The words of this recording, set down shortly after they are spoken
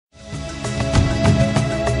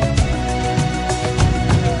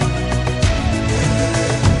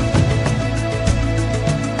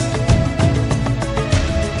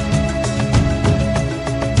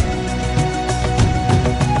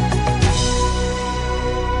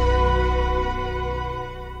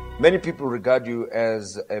Many people regard you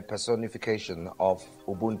as a personification of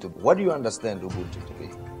Ubuntu. What do you understand Ubuntu to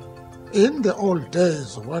be? In the old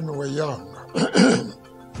days when we were young,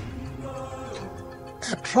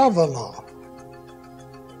 a traveler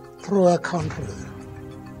through a country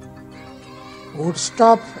would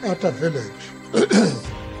stop at a village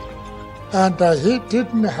and he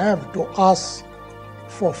didn't have to ask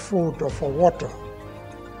for food or for water.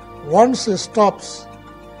 Once he stops,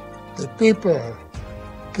 the people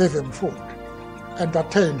give him food,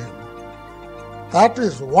 entertain him. That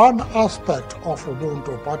is one aspect of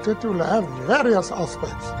Ubuntu, but it will have various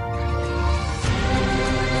aspects.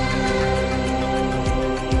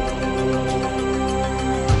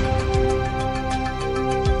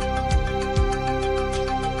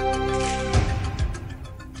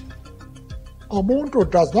 Ubuntu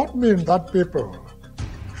does not mean that people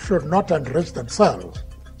should not enrich themselves.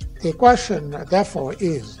 The question, therefore,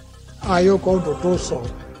 is, are you going to do so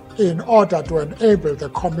in order to enable the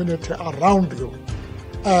community around you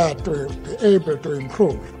to be able to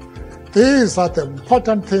improve? These are the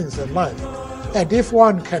important things in life. And if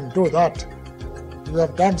one can do that, you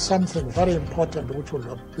have done something very important which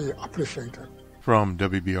will be appreciated. From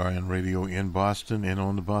WBRN Radio in Boston and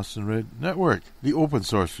on the Boston Red Network, the Open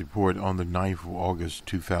Source Report on the 9th of August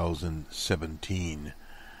 2017.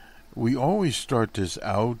 We always start this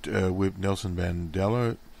out with Nelson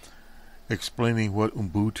Mandela explaining what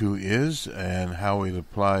Ubuntu is and how it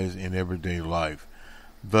applies in everyday life.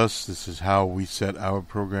 Thus, this is how we set our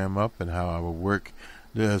program up and how our work,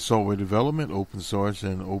 the software development, open source,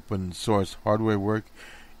 and open source hardware work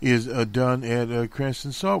is done at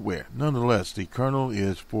Cranston Software. Nonetheless, the kernel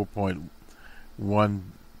is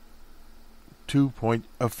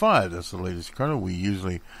 4.12.5. That's the latest kernel.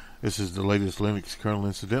 This is the latest Linux kernel,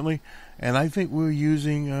 incidentally, and I think we're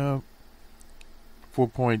using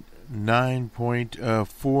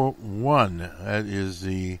 4.9.41. That is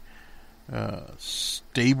the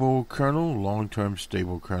stable kernel, long-term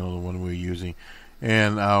stable kernel, the one we're using,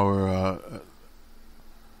 and our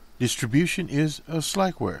distribution is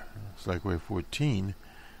Slackware 14,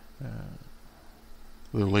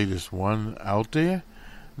 the latest one out there.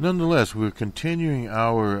 Nonetheless, we're continuing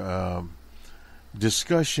our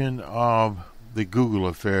discussion of the Google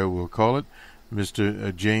affair, we'll call it.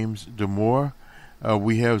 Mr. James Damore.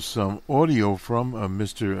 We have some audio from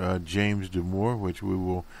Mr. James Damore, which we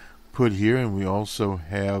will put here, and we also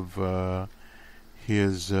have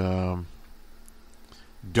his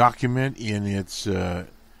document in its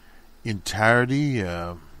entirety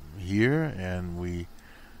here, and we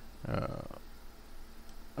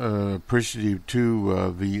appreciative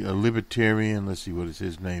to the libertarian, let's see, what is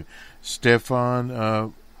his name,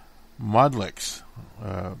 Stefan Modlex,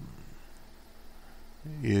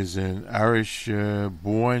 is an Irish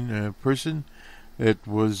born person that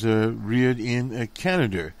was reared in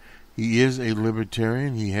Canada. He is a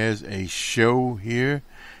libertarian. He has a show here,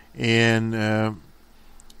 and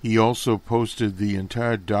he also posted the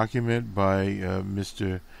entire document by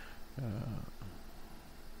Mr.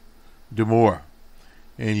 Damore.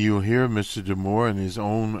 And you'll hear Mr. Damore in his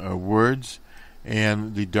own words,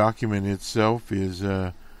 and the document itself is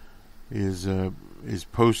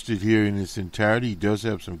posted here in its entirety. He does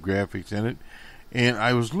have some graphics in it, and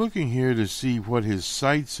I was looking here to see what his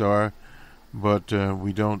sites are, but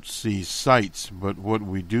we don't see sites. But what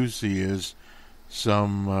we do see is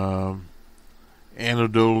some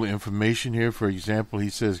anecdotal information here. For example, he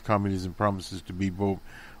says communism promises to be both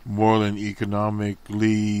moral and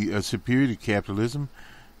economically superior to capitalism,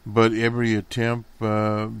 but every attempt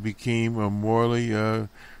became a morally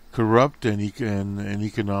corrupt and an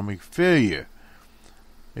economic failure,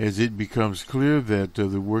 as it becomes clear that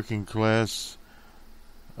the working class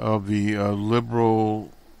of the liberal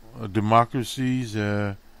democracies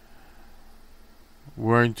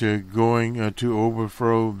weren't going to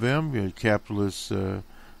overthrow them. They're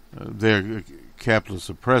capitalist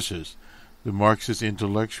oppressors. The Marxist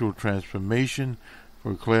intellectual transformation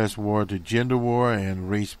for class war to gender war and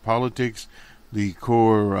race politics, the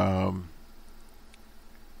core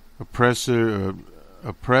oppressed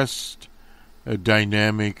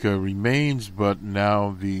dynamic remains, but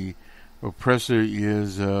now the oppressor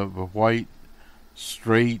is a white,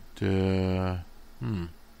 straight,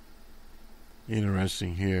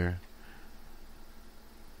 interesting here,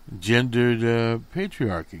 gendered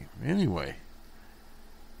patriarchy. Anyway.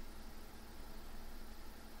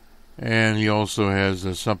 And he also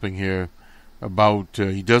has something here about,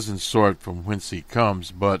 he doesn't sort from whence he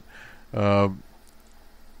comes, but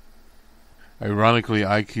ironically,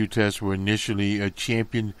 IQ tests were initially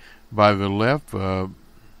championed by the left when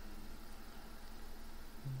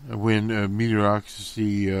when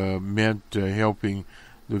meritocracy meant helping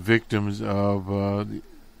the victims of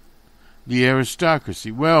the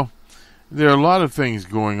aristocracy. Well, there are a lot of things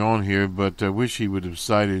going on here, but I wish he would have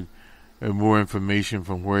cited more information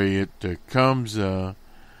from where it comes.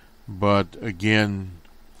 But again,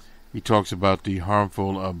 he talks about the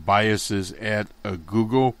harmful biases at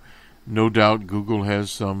Google. No doubt Google has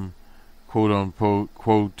some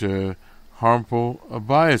quote-unquote harmful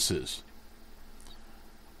biases.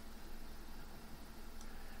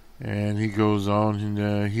 And he goes on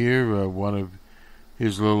here, one of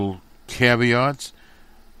his little caveats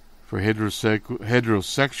for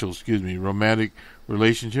heterosexual, romantic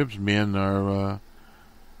relationships. Men are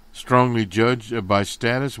strongly judged by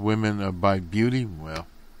status, women by beauty. Well,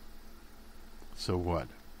 so what?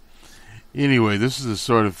 Anyway, this is the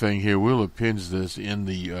sort of thing here. We'll append this in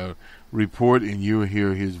the report, and you'll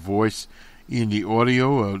hear his voice in the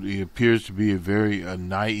audio. He appears to be a very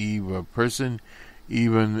naive person,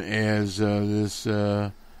 even as this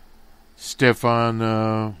Stefan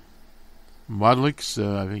Modlix,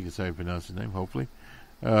 I think that's how you pronounce his name, hopefully,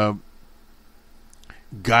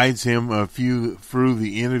 guides him through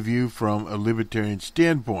the interview from a libertarian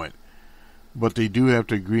standpoint. But they do have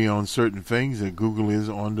to agree on certain things, that Google is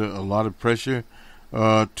under a lot of pressure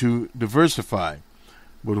to diversify.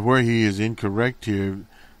 But where he is incorrect here,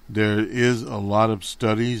 there is a lot of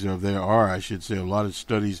studies, or there are, I should say, a lot of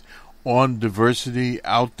studies on diversity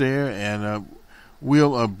out there, and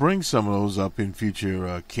we'll bring some of those up in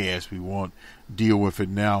future casts. We won't deal with it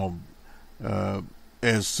now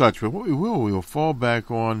as such, but what we'll fall back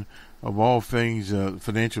on, of all things,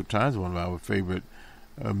 Financial Times, one of our favorite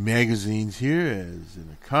magazines here as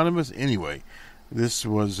an economist. Anyway, this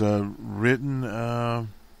was written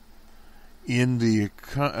in the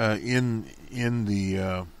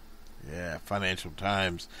Financial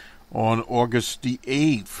Times on August the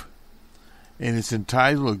 8th, and it's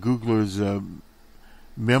entitled, Googler's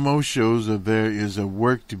memo shows that there is a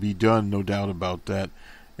work to be done, no doubt about that,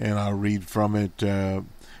 and I'll read from it.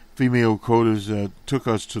 Female coders took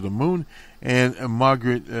us to the moon, and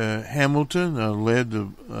Margaret Hamilton led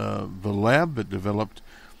the lab that developed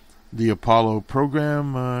the Apollo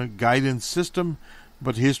program guidance system.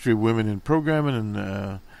 But history of women in programming,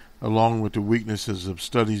 and along with the weaknesses of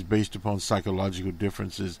studies based upon psychological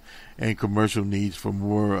differences and commercial needs for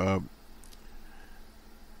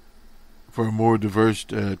a more diverse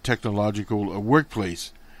technological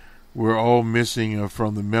workplace, we're all missing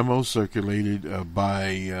from the memo circulated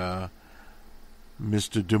by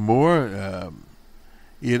Mr. Demore.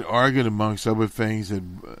 It argued, amongst other things,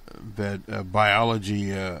 that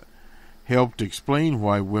biology helped explain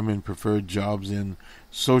why women preferred jobs in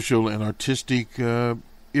social and artistic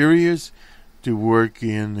areas to work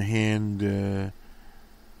in hand-edged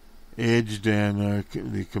and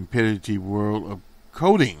the competitive world of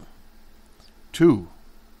coding, too.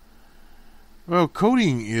 Well,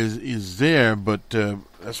 coding is there, but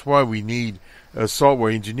that's why we need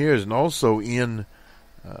software engineers. And also in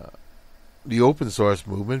the open source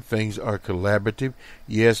movement, things are collaborative.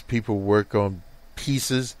 Yes, people work on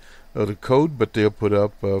pieces of the code, but they'll put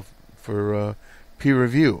up for peer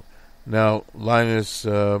review. Now, Linus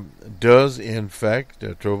does, in fact,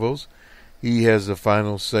 Trovos, he has the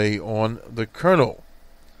final say on the kernel.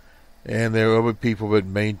 And there are other people that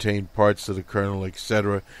maintain parts of the kernel,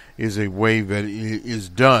 etc. Is a way that it is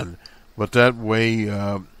done, but that way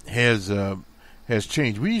has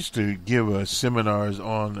changed. We used to give seminars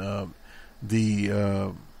on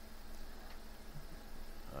the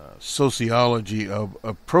sociology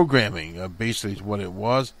of programming, basically is what it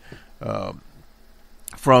was,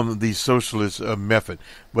 from the socialist method.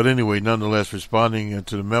 But anyway, nonetheless, responding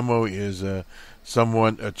to the memo is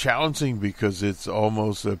somewhat challenging, because it's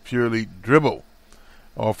almost purely dribble,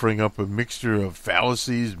 offering up a mixture of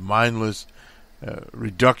fallacies, mindless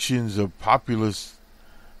reductions of populist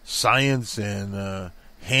science, and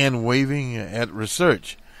hand-waving at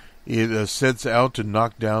research. It sets out to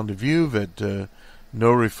knock down the view that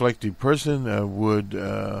no reflective person would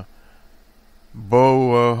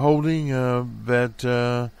bow holding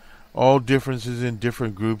that all differences in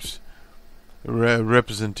different groups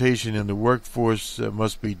representation in the workforce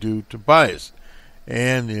must be due to bias,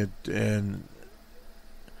 and it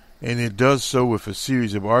does so with a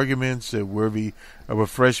series of arguments worthy of a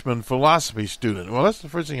freshman philosophy student. Well, that's the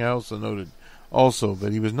first thing I also noted,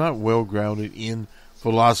 that he was not well grounded in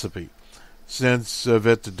philosophy. Since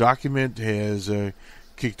that the document has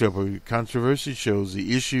kicked up a controversy, shows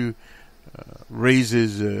the issue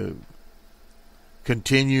raises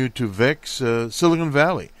continue to vex Silicon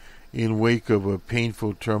Valley in wake of a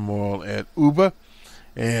painful turmoil at Uber,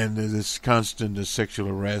 and this constant sexual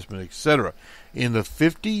harassment, etc. In the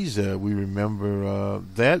 50s, we remember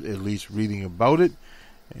that, at least reading about it,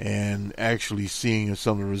 and actually seeing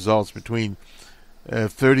some of the results. Between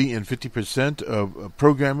 30 and 50% of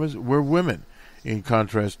programmers were women, in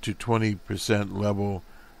contrast to 20% level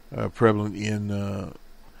prevalent in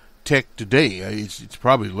tech today. It's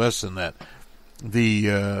probably less than that.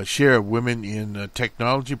 The share of women in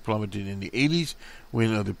technology plummeted in the 80s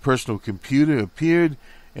when the personal computer appeared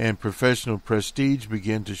and professional prestige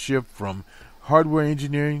began to shift from hardware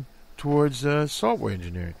engineering towards software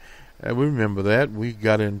engineering. We remember that. We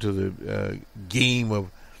got into the game of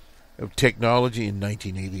technology in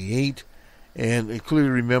 1988, and I clearly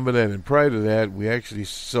remember that. And prior to that, we actually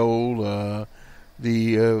sold the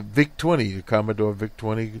VIC-20, the Commodore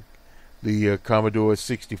VIC-20, the Commodore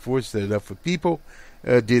 64, set it up for people,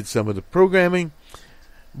 did some of the programming,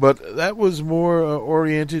 but that was more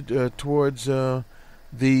oriented towards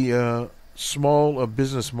the small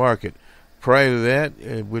business market. Prior to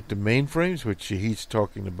that, with the mainframes, which he's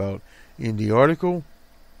talking about in the article,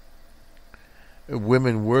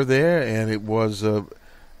 women were there, and it was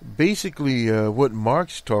basically what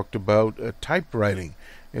Marx talked about, typewriting.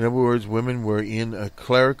 In other words, women were in a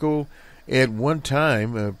clerical. At one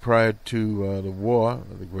time, prior to the war,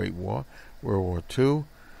 the Great War, World War II,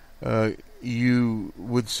 you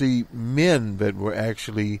would see men that were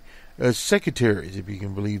actually secretaries, if you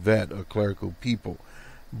can believe that, or clerical people.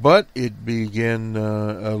 But it began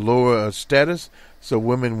a lower status, so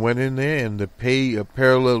women went in there, and the pay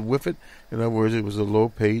paralleled with it. In other words, it was a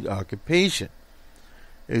low-paid occupation.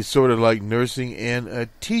 It's sort of like nursing and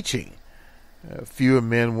teaching. Fewer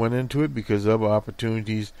men went into it because of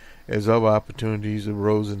opportunities, as other opportunities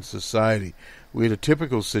arose in society. We had a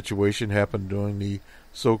typical situation happen during the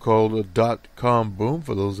so-called dot-com boom,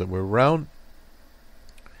 for those that were around.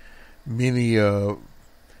 Many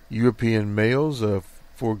European males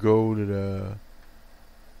forego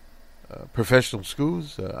professional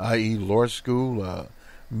schools, i.e. law school,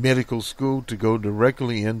 medical school, to go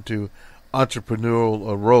directly into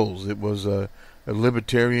entrepreneurial roles. It was a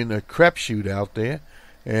libertarian crapshoot out there,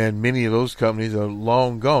 and many of those companies are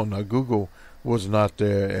long gone. Now, Google was not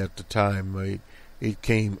there at the time. It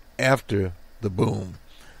came after the boom.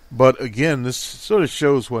 But again, this sort of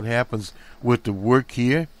shows what happens with the work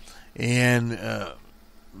here, and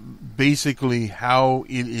basically how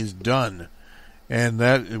it is done. And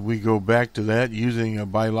that we go back to that using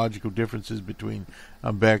biological differences between,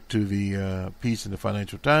 I'm back to the piece in the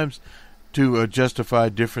Financial Times, to justify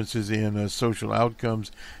differences in social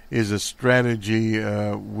outcomes is a strategy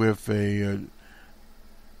with a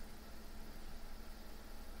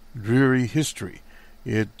dreary history.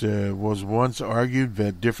 It was once argued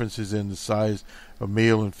that differences in the size of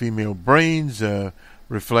male and female brains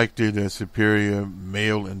reflected a superior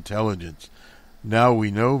male intelligence. Now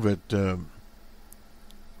we know that that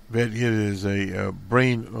it is a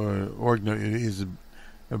brain's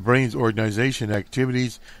organization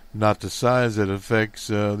activities, not the size, that affects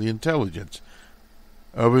the intelligence.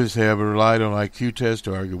 Others have relied on IQ tests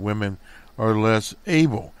to argue women are less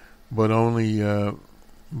able, but not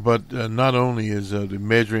only is the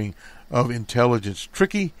measuring of intelligence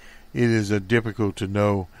tricky, it is difficult to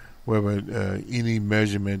know whether any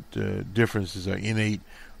measurement differences are innate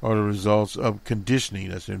or the results of conditioning.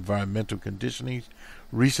 That's environmental conditioning.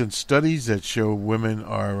 Recent studies that show women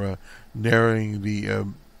are narrowing the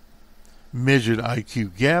measured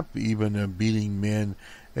IQ gap, even beating men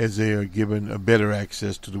as they are given a better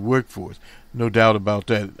access to the workforce. No doubt about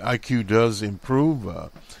that. IQ does improve.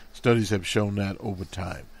 Studies have shown that over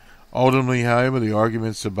time. Ultimately, however, the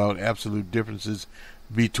arguments about absolute differences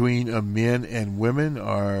between men and women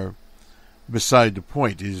are beside the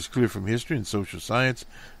point. It is clear from history and social science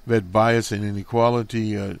that bias and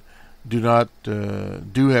inequality do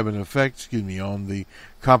have an effect, on the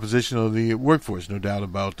composition of the workforce. No doubt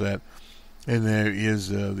about that. And there is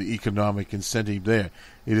the economic incentive there.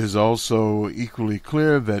 It is also equally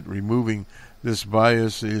clear that removing this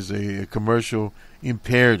bias is a commercial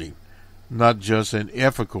imperative, not just an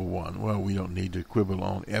ethical one. Well, we don't need to quibble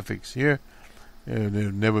on ethics here. There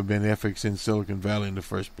have never been ethics in Silicon Valley in the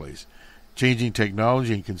first place. Changing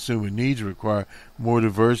technology and consumer needs require more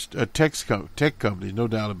diverse tech companies, no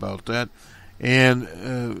doubt about that. And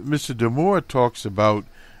Mr. DeMoore talks about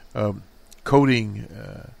coding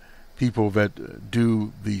people that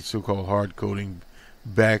do the so-called hard coding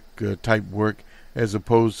back type work, as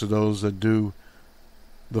opposed to those that do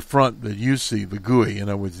the front that you see, the GUI, in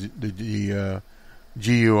other words, the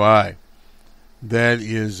GUI. That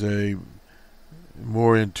is a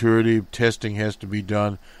more intuitive. Testing has to be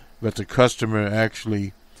done, but the customer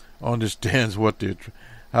actually understands what they're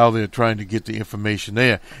how they're trying to get the information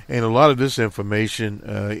there. And a lot of this information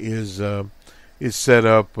is set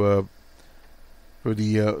up for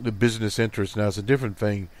the business interest. Now, it's a different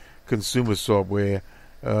thing, consumer software,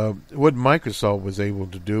 what Microsoft was able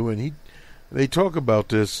to do. And they talk about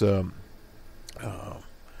this,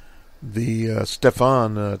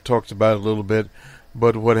 Stefan talks about it a little bit,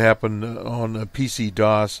 but what happened on PC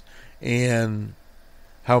DOS and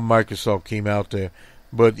how Microsoft came out there.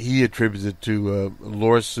 But he attributes it to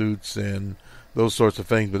lawsuits and those sorts of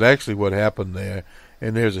things. But actually what happened there,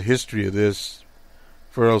 and there's a history of this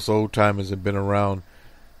for us old-timers that have been around,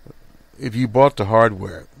 if you bought the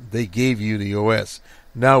hardware, they gave you the OS.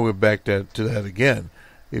 Now we're back to that again.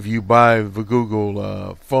 If you buy the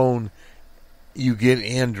Google phone, you get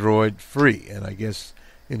Android free. And I guess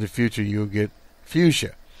in the future you'll get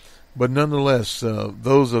Fuchsia. But nonetheless,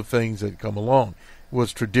 those are things that come along. It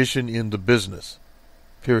was tradition in the business.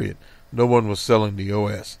 Period. No one was selling the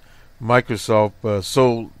OS. Microsoft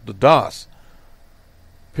sold the DOS.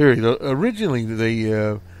 Period. Originally,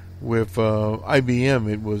 they with IBM,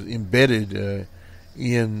 it was embedded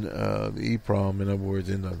in the EEPROM, in other words,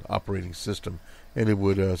 in the operating system, and it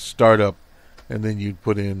would start up, and then you'd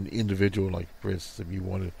put in individual, like for instance, if you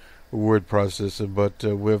wanted a word processor. But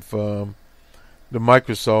with the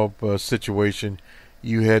Microsoft situation,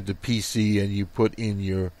 you had the PC, and you put in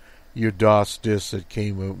your DOS disk that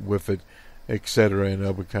came with it, etc., and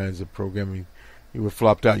other kinds of programming. You were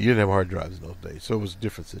flopped out. You didn't have hard drives in those days, so it was a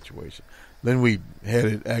different situation. Then we had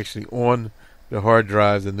it actually on the hard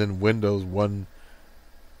drives, and then Windows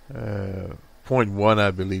 1.1,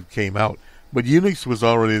 I believe, came out. But Unix was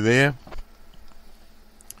already there,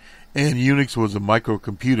 and Unix was a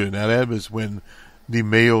microcomputer. Now that was when the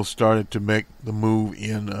males started to make the move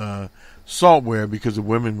in software, because the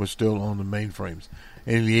women were still on the mainframes.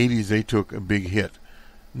 And in the 80s, they took a big hit.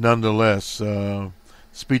 Nonetheless,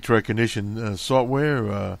 speech recognition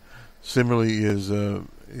software similarly is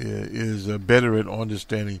better at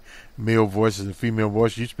understanding male voices and female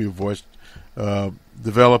voices. Used to be voice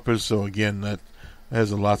developers, so again, that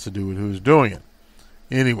has a lot to do with who's doing it.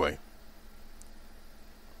 Anyway,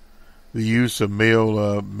 the use of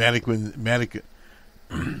male mannequins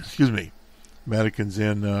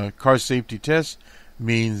in car safety tests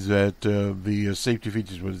means that the safety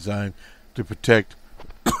features were designed to protect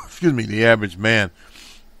the average man.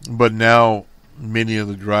 But now many of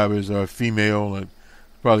the drivers are female, and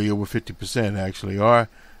probably over 50% actually are.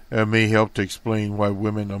 May help to explain why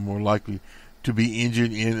women are more likely to be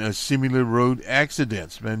injured in similar road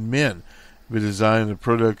accidents than men. The design of the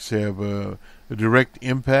products have a direct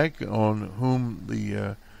impact on whom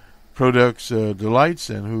the products delights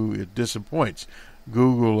and who it disappoints.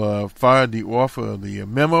 Google fired the author of the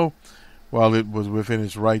memo while it was within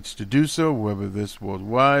its rights to do so. Whether this was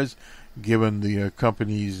wise, given the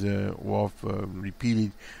company's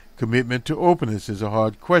repeated commitment to openness, is a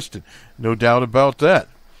hard question. No doubt about that.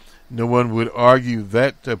 No one would argue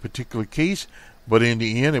that particular case, but in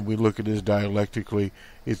the end, if we look at this dialectically,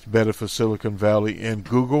 it's better for Silicon Valley and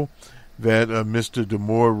Google that Mr.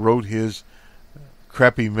 DeMore wrote his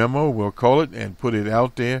crappy memo, we'll call it, and put it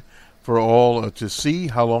out there for all to see.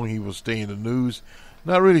 How long he will stay in the news,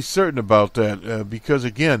 not really certain about that, because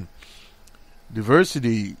again,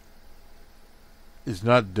 diversity is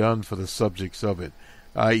not done for the subjects of it,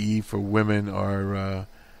 i.e. for women or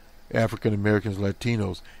African Americans,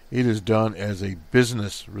 Latinos. It is done as a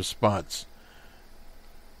business response.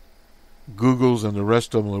 Google's and the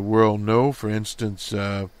rest of the world know, for instance,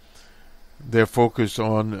 they're focused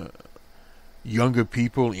on younger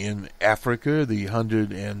people in Africa, the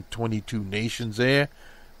 122 nations there,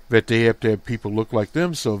 that they have to have people look like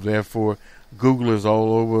them. So therefore, Google is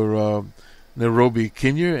all over Nairobi,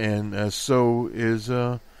 Kenya, and so is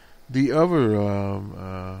the other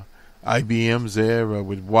IBMs there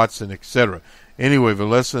with Watson, etc. Anyway, the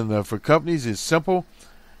lesson for companies is simple.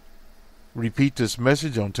 Repeat this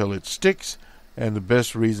message until it sticks, and the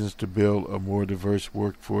best reasons to build a more diverse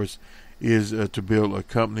workforce is to build a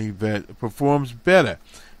company that performs better.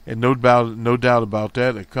 And no doubt about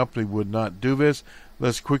that, a company would not do this.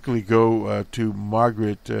 Let's quickly go to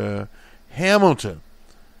Margaret Hamilton.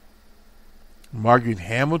 Margaret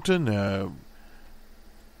Hamilton,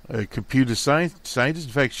 a computer scientist. In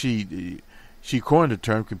fact, she coined the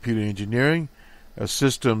term computer engineering. A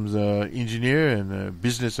systems engineer and a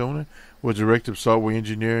business owner, was director of software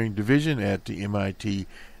engineering division at the MIT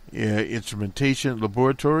Instrumentation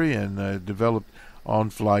Laboratory, and developed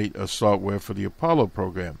on-flight software for the Apollo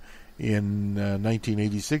program. In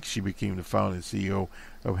 1986, she became the founder and CEO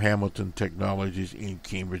of Hamilton Technologies in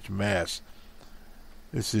Cambridge, Mass.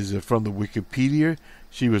 This is from the Wikipedia.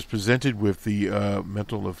 She was presented with the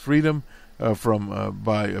Medal of Freedom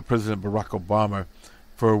by President Barack Obama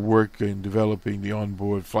for her work in developing the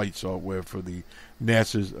onboard flight software for the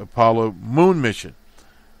NASA's Apollo moon mission.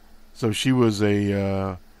 So she was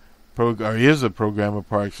is a programmer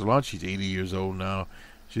par excellence. She's 80 years old now.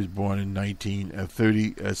 She was born in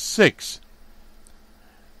 1936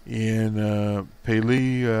 in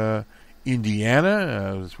Paly,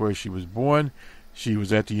 Indiana. That's where she was born. She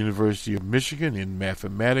was at the University of Michigan in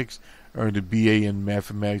mathematics, earned a BA in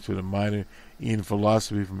mathematics with a minor in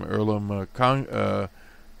philosophy from Earlham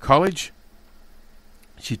College.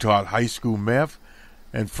 She taught high school math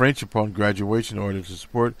and French upon graduation in order to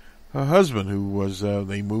support her husband, who was,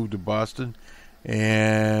 they moved to Boston,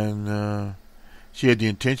 and she had the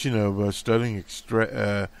intention of studying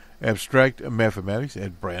abstract mathematics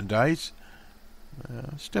at Brandeis.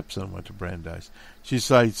 Stepson went to Brandeis. She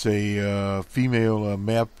cites a female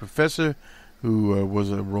math professor who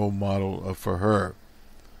was a role model for her.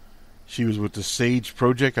 She was with the SAGE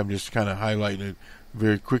project. I'm just kind of highlighting it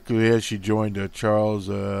very quickly as she joined Charles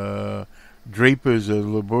Draper's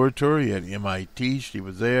laboratory at MIT. She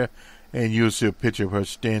was there, and you'll see a picture of her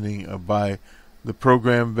standing by the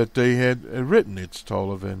program that they had written. It's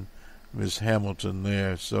taller than Miss Hamilton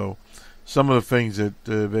there. So some of the things that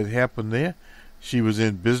happened there. She was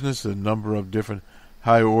in business, a number of different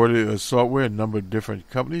high-order software, a number of different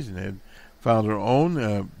companies, and had found her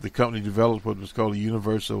own. The company developed what was called a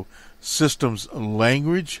Universal Systems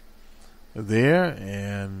Language there,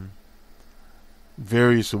 and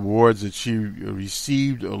various awards that she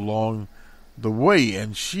received along the way.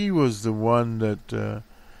 And she was the one that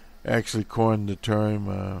actually coined the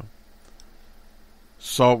term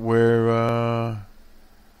software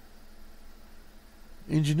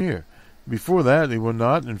engineer. Before that, they were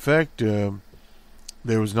not. In fact, there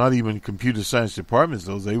was not even computer science departments,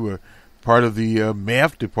 though. They were part of the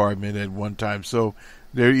math department at one time. So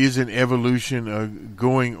there is an evolution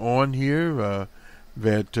going on here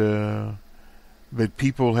that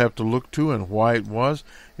people have to look to, and why it was.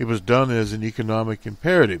 It was done as an economic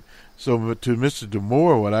imperative. So to Mr.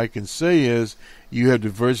 DeMoore, what I can say is you have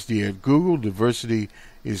diversity at Google. Diversity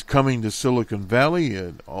is coming to Silicon Valley,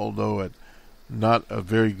 and although at not a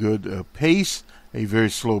very good pace, a very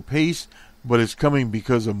slow pace, but it's coming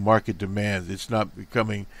because of market demands. It's not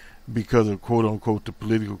coming because of, quote-unquote, the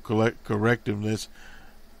political correctiveness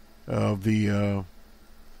of the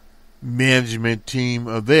management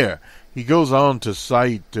team there. He goes on to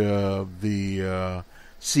cite the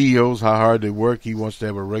CEOs, how hard they work. He wants to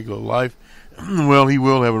have a regular life. Well, he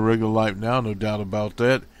will have a regular life now, no doubt about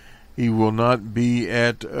that. He will not be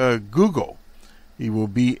at Google. He will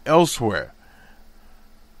be elsewhere.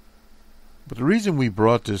 But the reason we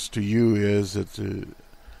brought this to you is that to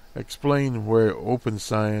explain where open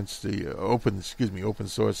science, open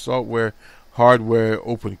source software, hardware,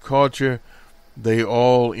 open culture, they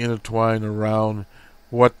all intertwine around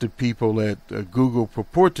what the people at Google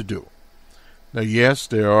purport to do. Now, yes,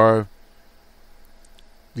 there are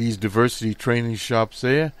these diversity training shops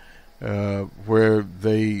there where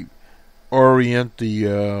they orient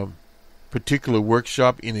the particular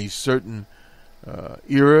workshop in a certain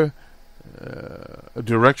era, a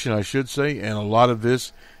direction, I should say, and a lot of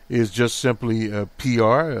this is just simply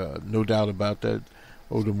PR. No doubt about that.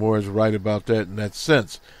 Odemore is right about that in that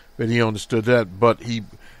sense, that he understood that, but he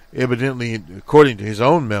evidently, according to his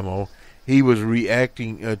own memo, he was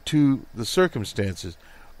reacting to the circumstances.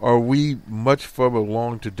 Are we much further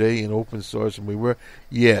along today in open source than we were?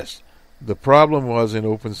 Yes. The problem was in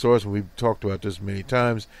open source, and we've talked about this many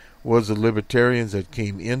times, was the libertarians that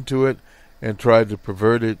came into it and tried to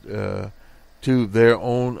pervert it to their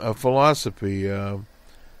own philosophy.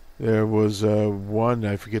 There was one,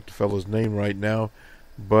 I forget the fellow's name right now,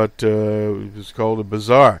 but it was called a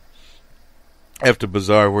bazaar. After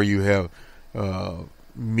bazaar, where you have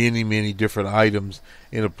many, many different items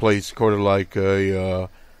in a place, sort of like a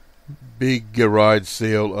big garage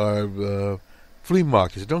sale or flea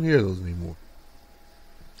markets. Don't hear those anymore.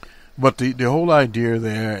 But the whole idea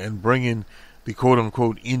there, and bringing the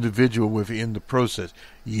quote-unquote individual within the process.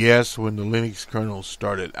 Yes, when the Linux kernel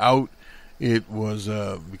started out, it was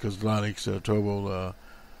because Linux Turbo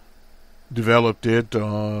developed it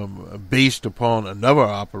based upon another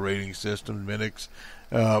operating system, Linux.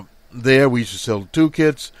 There we used to sell the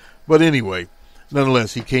toolkits, but anyway,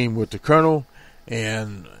 nonetheless, he came with the kernel,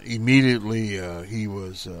 and immediately he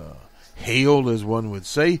was hailed, as one would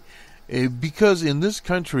say, because in this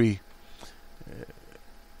country,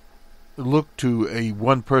 looked to a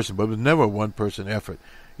one person, but it was never a one person effort.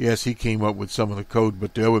 Yes, he came up with some of the code,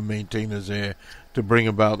 but there were maintainers there to bring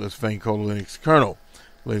about this thing called Linux kernel.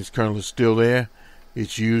 Linux kernel is still there.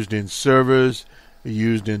 It's used in servers,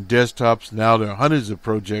 used in desktops. Now there are hundreds of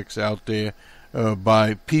projects out there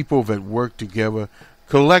by people that work together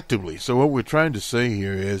collectively. So what we're trying to say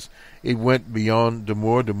here is it went beyond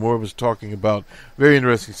D'Amour. D'Amour was talking about a very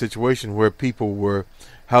interesting situation where people were,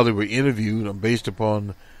 how they were interviewed based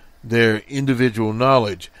upon their individual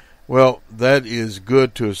knowledge. Well, that is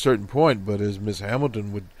good to a certain point, but as Ms.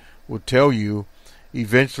 Hamilton would tell you,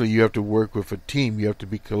 eventually you have to work with a team. You have to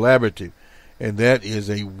be collaborative. And that is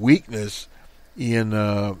a weakness in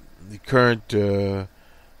the current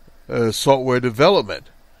software development.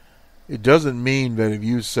 It doesn't mean that if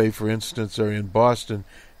you, say, for instance, are in Boston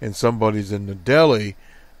and somebody's in New Delhi,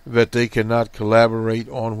 that they cannot collaborate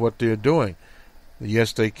on what they're doing.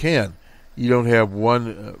 Yes, they can. You don't have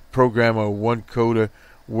one programmer or one coder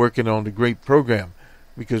working on the great program,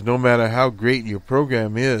 because no matter how great your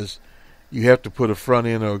program is, you have to put a front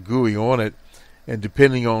end or a GUI on it, and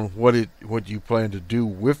depending on what you plan to do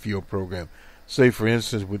with your program. Say, for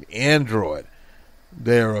instance, with Android,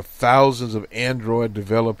 there are thousands of Android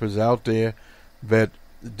developers out there that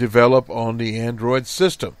develop on the Android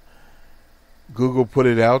system. Google put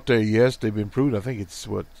it out there. Yes, they've improved. I think it's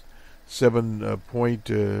 7.1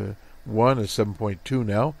 or 7.2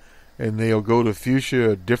 now, and they'll go to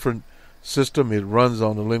Fuchsia, a different system. It runs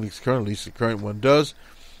on the Linux kernel, at least the current one does.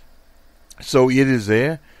 So it is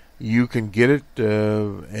there. You can get it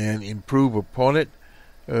and improve upon it,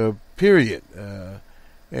 period.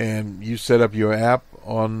 And you set up your app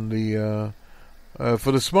on the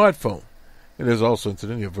for the smartphone. And there's also,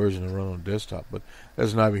 incidentally, a version to run on desktop, but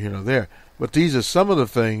that's neither here nor there. But these are some of the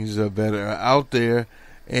things that are out there,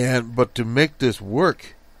 but to make this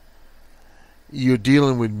work, you're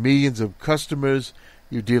dealing with millions of customers,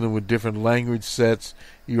 you're dealing with different language sets,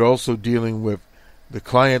 you're also dealing with the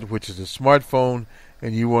client, which is a smartphone,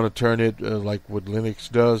 and you want to turn it, like what Linux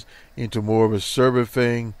does, into more of a server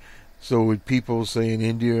thing. So with people, say, in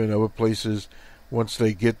India and other places, once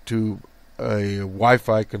they get to a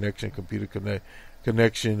Wi-Fi connection, computer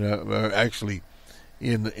connection, actually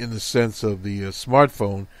in the sense of the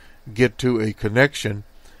smartphone, get to a connection,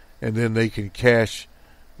 and then they can cache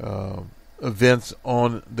events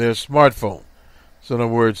on their smartphone. So in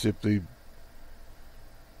other words, if the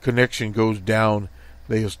connection goes down,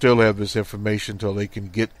 they'll still have this information until they can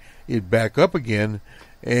get it back up again.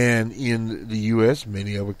 And in the U.S.,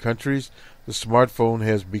 many other countries, the smartphone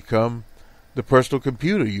has become the personal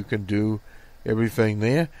computer. You can do everything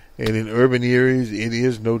there. And in urban areas, it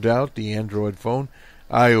is no doubt the Android phone.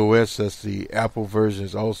 iOS, that's the Apple version,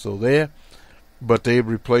 is also there. But they've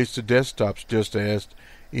replaced the desktops, just as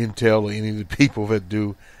Intel or any of the people that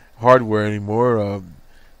do hardware anymore.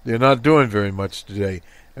 They're not doing very much today.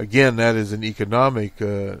 Again, that is an economic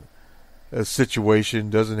situation.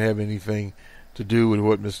 Doesn't have anything to do with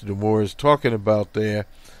what Mr. D'Amour is talking about there.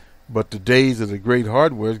 But the days of the great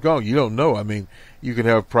hardware is gone. You don't know. I mean, you can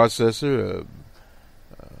have a processor.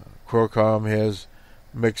 Qualcomm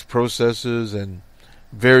makes processors, and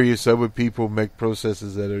various other people make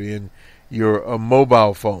processors that are in your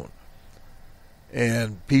mobile phone.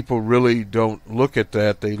 And people really don't look at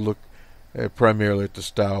that. They look primarily at the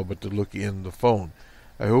style, but to look in the phone.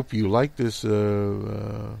 I hope you like this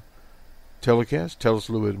telecast. Tell us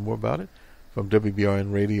a little bit more about it from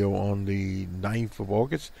WBRN Radio on the 9th of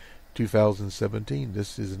August, 2017.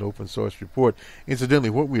 This is an open source report. Incidentally,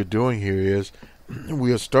 what we're doing here is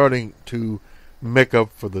we are starting to make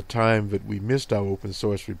up for the time that we missed our open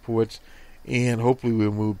source reports, and hopefully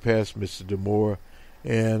we'll move past Mr. D'Amour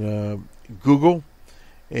and Google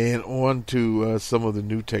and on to some of the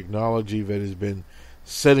new technology that has been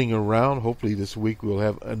setting around. Hopefully this week we'll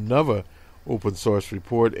have another open source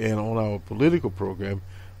report, and on our political program,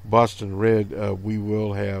 Boston Red, we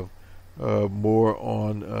will have more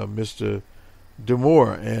on Mr.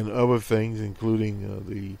 D'Amour and other things, including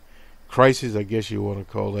the crisis, I guess you want to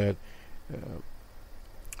call that,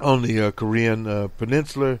 on the Korean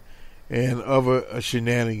Peninsula, and other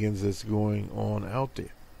shenanigans that's going on out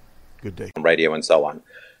there. Good day. Radio and so on.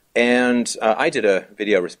 And I did a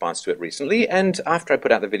video response to it recently, and after I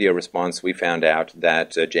put out the video response, we found out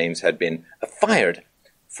that James had been fired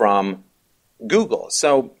from Google.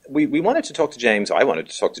 So we wanted to talk to James, or I wanted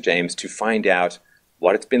to talk to James, to find out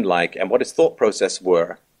what it's been like and what his thought process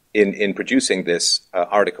were in producing this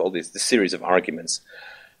article, this series of arguments,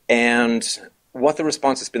 and what the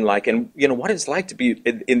response has been like, and what it's like to be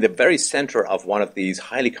in the very center of one of these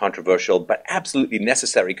highly controversial but absolutely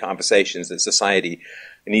necessary conversations that society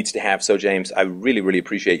needs to have. So, James, I really, really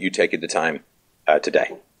appreciate you taking the time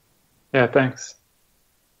today. Yeah, thanks.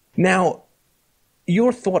 Now,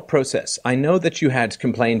 your thought process, I know that you had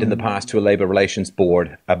complained in the past to a labor relations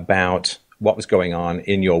board about what was going on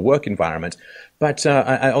in your work environment, but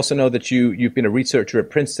I also know that you've been a researcher at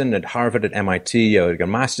Princeton, at Harvard, at MIT, you got a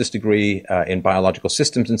master's degree in biological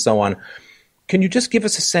systems and so on. Can you just give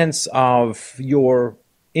us a sense of your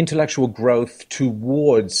intellectual growth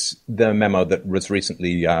towards the memo that was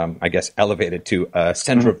recently, I guess, elevated to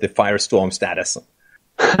center of the firestorm status?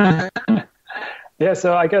 Yeah,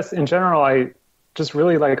 so I guess in general, I just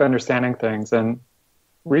really like understanding things. And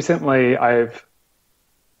recently I've,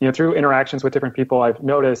 through interactions with different people, I've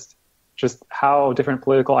noticed just how different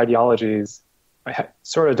political ideologies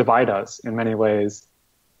sort of divide us in many ways.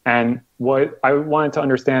 And what I wanted to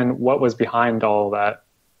understand what was behind all of that.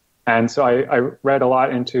 And so I read a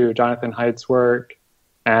lot into Jonathan Haidt's work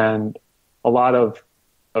and a lot of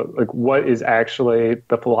like what is actually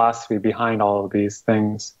the philosophy behind all of these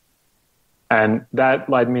things. And that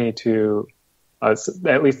led me to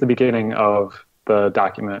at least the beginning of the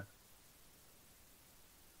document.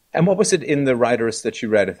 And what was it in the writers that you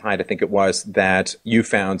read at Haidt, I think it was, that you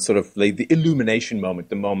found sort of like the illumination moment,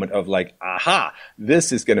 the moment of like, aha,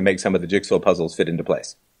 this is going to make some of the jigsaw puzzles fit into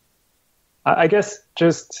place? I guess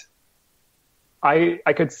just I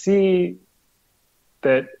could see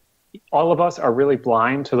that all of us are really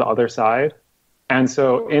blind to the other side. And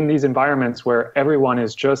so in these environments where everyone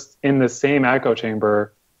is just in the same echo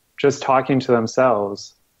chamber, just talking to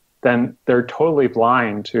themselves, then they're totally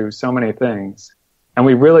blind to so many things. And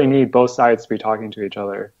we really need both sides to be talking to each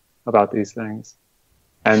other about these things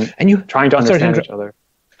and you trying to understand each other.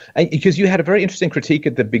 Because you had a very interesting critique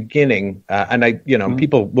at the beginning, and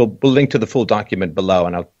people will link to the full document below,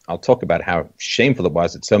 and I'll talk about how shameful it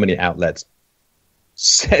was that so many outlets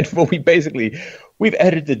said, well, we've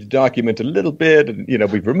edited the document a little bit,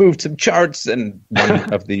 and we've removed some charts, and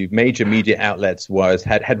one of the major media outlets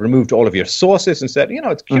had removed all of your sources and said,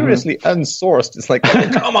 it's curiously unsourced. It's like, oh,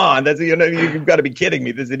 come on, you've got to be kidding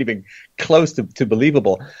me. This isn't even close to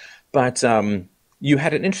believable. But you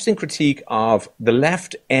had an interesting critique of the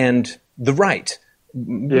left and the right,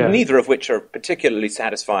 neither of which are particularly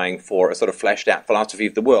satisfying for a sort of fleshed out philosophy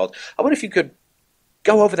of the world. I wonder if you could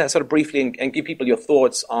go over that sort of briefly and give people your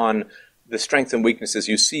thoughts on the strengths and weaknesses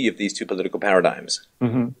you see of these two political paradigms.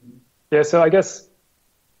 Mm-hmm. Yeah, so I guess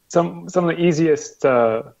some of the easiest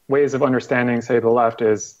ways of understanding, say, the left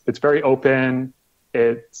is it's very open,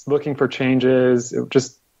 it's looking for changes,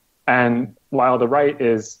 and while the right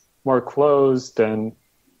is more closed and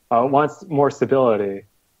wants more stability.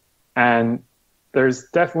 And there's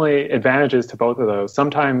definitely advantages to both of those.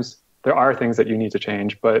 Sometimes there are things that you need to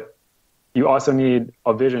change, but you also need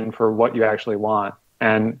a vision for what you actually want.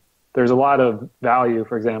 And there's a lot of value,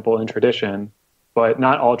 for example, in tradition, but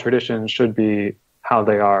not all traditions should be how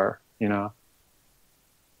they are, And,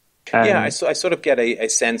 I sort of get a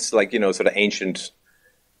sense like, sort of ancient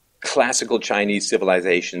classical Chinese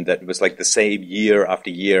civilization that was like the same year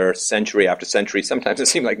after year, century after century. Sometimes it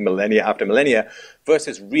seemed like millennia after millennia,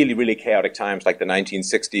 versus really, really chaotic times like the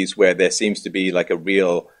 1960s, where there seems to be like a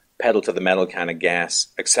real pedal to the metal kind of gas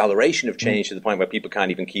acceleration of change to the point where people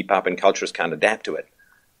can't even keep up and cultures can't adapt to it.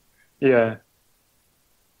 Yeah.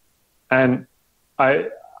 And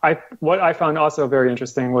what I found also very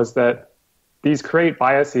interesting was that these create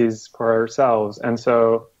biases for ourselves. And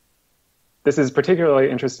so this is particularly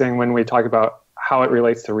interesting when we talk about how it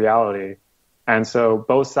relates to reality. And so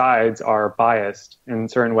both sides are biased in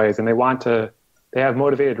certain ways, and they have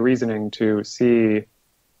motivated reasoning to see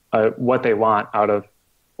what they want out of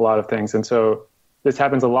a lot of things. And so this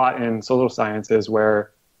happens a lot in social sciences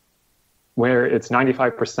where it's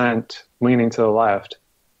 95% leaning to the left.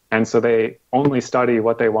 And so they only study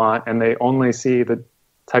what they want, and they only see the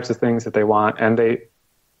types of things that they want, and they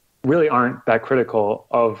really aren't that critical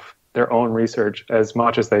of their own research as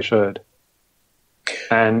much as they should.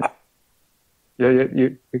 And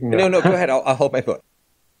you can go. No, go ahead. I'll hold my thought.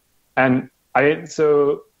 And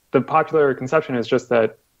so the popular conception is just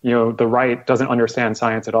that, the right doesn't understand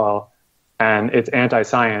science at all, and it's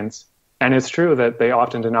anti-science. And it's true that they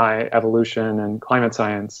often deny evolution and climate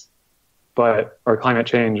science, or climate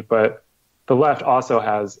change, but the left also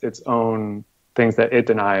has its own things that it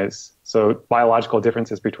denies. So biological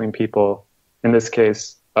differences between people, in this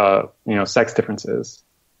case, sex differences.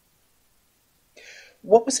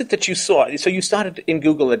 What was it that you saw? So you started in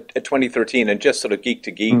Google at 2013, and just sort of geek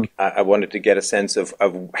to geek, I wanted to get a sense of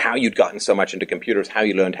how you'd gotten so much into computers, how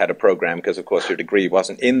you learned how to program, because of course your degree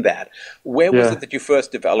wasn't in that. Where was it that you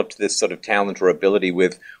first developed this sort of talent or ability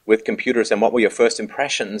with computers, and what were your first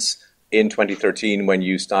impressions in 2013 when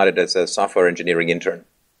you started as a software engineering intern?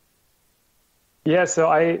 Yeah, so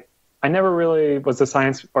I I never really was a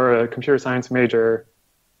science or a computer science major.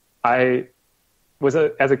 As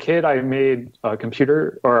a kid, I made a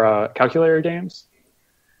computer or calculator games,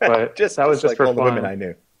 but that was just like for all fun. the women I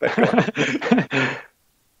knew.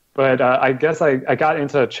 But I guess I got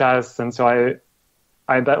into chess, and so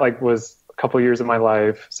that like was a couple years of my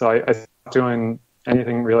life. So I stopped doing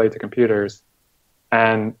anything related to computers.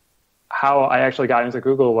 And how I actually got into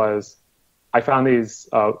Google was I found these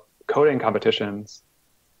coding competitions.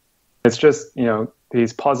 It's just,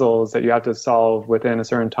 these puzzles that you have to solve within a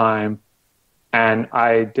certain time. And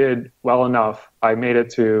I did well enough. I made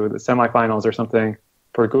it to the semifinals or something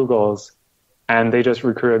for Google's, and they just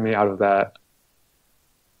recruited me out of that.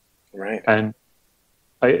 Right. And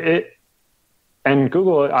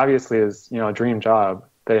Google obviously is, a dream job.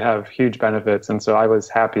 They have huge benefits, and so I was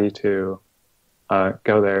happy to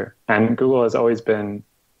go there. And Google has always been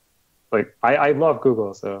like, I love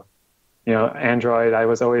Google, so Android. I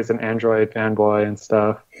was always an Android fanboy and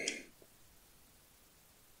stuff.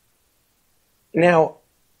 Now,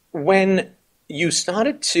 when you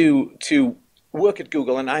started to work at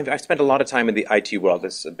Google, and I spent a lot of time in the IT world.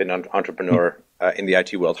 I've been an entrepreneur in the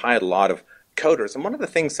IT world, hired a lot of coders. And one of the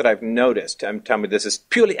things that I've noticed, tell me this is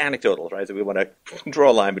purely anecdotal, right? So we want to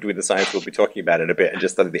draw a line between the science we'll be talking about in a bit and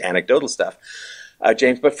just the anecdotal stuff,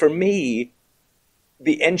 James. But for me,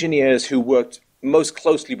 the engineers who worked most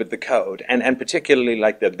closely with the code, and particularly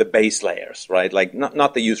like the base layers, right? Like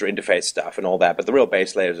not the user interface stuff and all that, but the real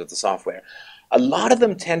base layers of the software. A lot of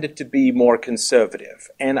them tended to be more conservative.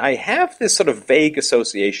 And I have this sort of vague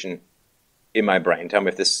association in my brain, tell me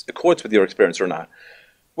if this accords with your experience or not,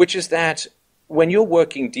 which is that when you're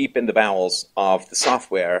working deep in the bowels of the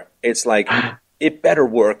software, it's like, it better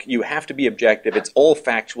work, you have to be objective, it's all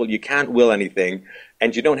factual, you can't will anything,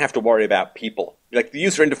 and you don't have to worry about people. Like the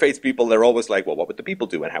user interface people, they're always like, well, what would the people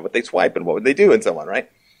do, and how would they swipe, and what would they do, and so on, right?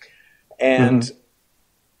 And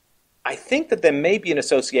I think that there may be an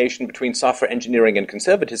association between software engineering and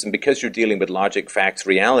conservatism because you're dealing with logic, facts,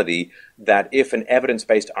 reality, that if an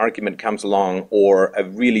evidence-based argument comes along or a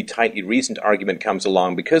really tightly reasoned argument comes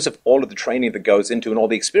along, because of all of the training that goes into and all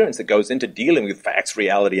the experience that goes into dealing with facts,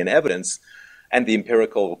 reality, and evidence, and the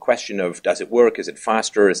empirical question of does it work, is it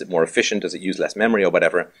faster, is it more efficient, does it use less memory or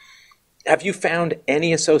whatever, have you found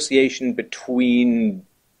any association between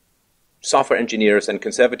software engineers and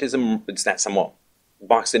conservatism? Is that somewhat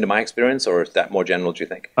boxed into my experience, or is that more general, do you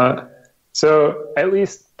think? So at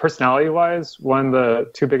least personality-wise, one of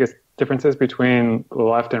the two biggest differences between the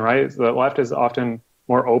left and right is the left is often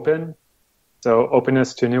more open, so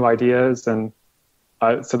openness to new ideas, and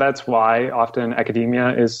so that's why often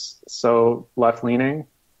academia is so left-leaning,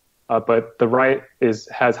 but the right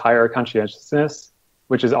has higher conscientiousness,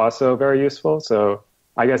 which is also very useful. So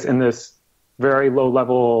I guess in this very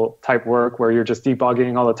low-level type work where you're just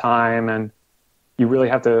debugging all the time and you really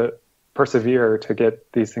have to persevere to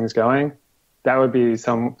get these things going, that would be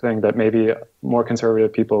something that maybe more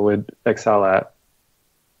conservative people would excel at.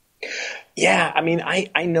 Yeah, I mean,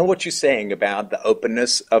 I know what you're saying about the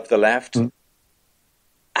openness of the left.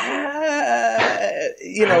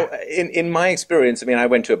 In my experience, I mean, I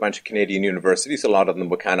went to a bunch of Canadian universities. A lot of them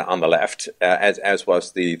were kind of on the left, as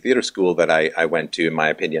was the theater school that I went to, in my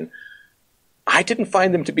opinion. I didn't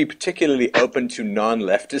find them to be particularly open to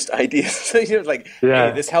non-leftist ideas. So it was like,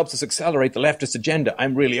 hey, this helps us accelerate the leftist agenda.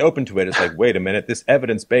 I'm really open to it. It's like, wait a minute, this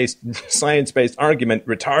evidence-based, science-based argument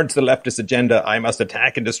retards the leftist agenda. I must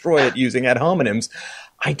attack and destroy it using ad hominems.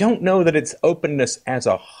 I don't know that it's openness as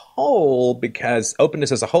a whole, because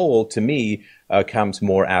openness as a whole, to me, comes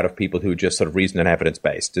more out of people who just sort of reason and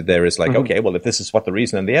evidence-based. There is like, okay, well, if this is what the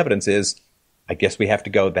reason and the evidence is, I guess we have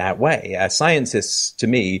to go that way. Scientists, to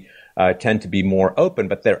me, tend to be more open,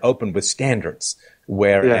 but they're open with standards,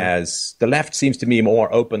 whereas the left seems to me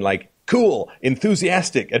more open, like, cool,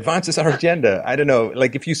 enthusiastic, advances our agenda. I don't know,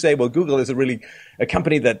 like if you say, well, Google is a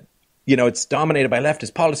company that, it's dominated by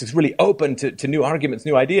leftist politics, really open to new arguments,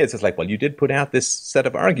 new ideas. It's like, well, you did put out this set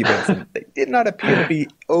of arguments, and they did not appear to be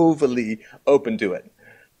overly open to it.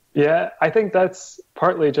 Yeah, I think that's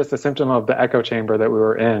partly just a symptom of the echo chamber that we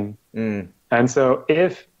were in. And so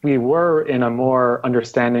if we were in a more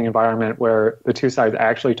understanding environment where the two sides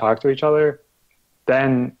actually talk to each other,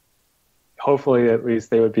 then hopefully at least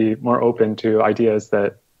they would be more open to ideas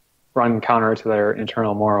that run counter to their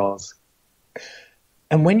internal morals.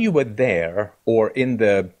 And when you were there, or in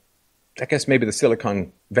I guess maybe the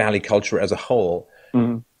Silicon Valley culture as a whole,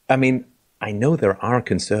 I mean, I know there are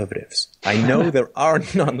conservatives. I know there are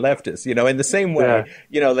non-leftists, in the same way,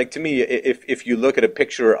 like to me, if you look at a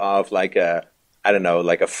picture of like a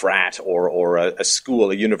frat or a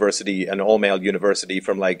school, a university, an all-male university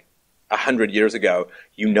from like, 100 years ago,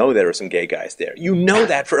 you know there are some gay guys there. You know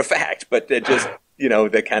that for a fact, but they're just,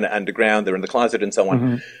 they're kind of underground, they're in the closet and so on.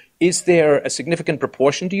 Mm-hmm. Is there a significant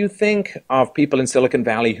proportion, do you think, of people in Silicon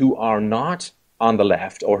Valley who are not on the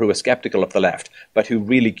left or who are skeptical of the left, but who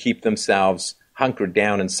really keep themselves hunkered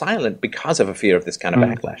down and silent because of a fear of this kind of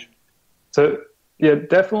backlash? So, yeah,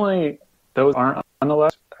 definitely those aren't on the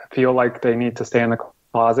left feel like they need to stay in the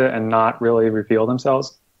closet and not really reveal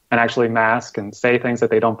themselves and actually mask and say things that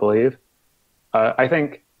they don't believe. I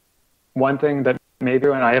think one thing that maybe,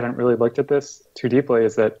 and I haven't really looked at this too deeply,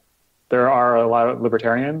 is that there are a lot of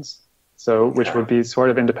libertarians, which would be sort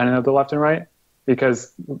of independent of the left and right,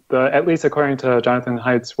 because at least according to Jonathan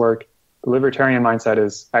Haidt's work, the libertarian mindset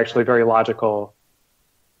is actually very logical,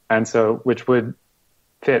 and so which would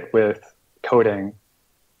fit with coding.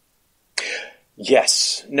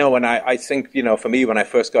 Yes. No, and I think, for me, when I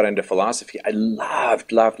first got into philosophy, I loved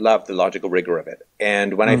the logical rigor of it.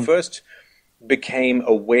 And when I first became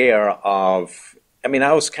aware of, I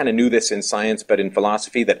always kind of knew this in science, but in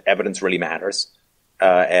philosophy, that evidence really matters.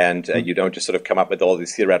 You don't just sort of come up with all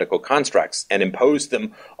these theoretical constructs and impose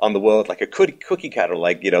them on the world like a cookie cutter,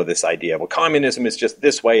 like, this idea, well, communism is just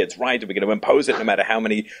this way, it's right, and we're going to impose it no matter how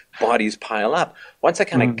many bodies pile up. Once I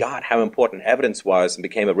kind of got how important evidence was and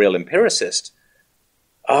became a real empiricist,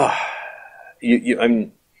 to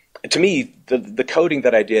me, the coding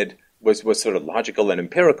that I did was sort of logical and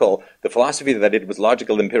empirical. The philosophy that I did was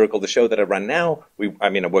logical and empirical. The show that I run now, I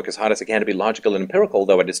work as hard as I can to be logical and empirical,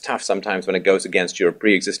 though it is tough sometimes when it goes against your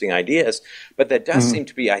pre-existing ideas. But there does seem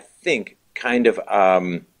to be, I think, kind of,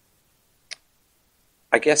 a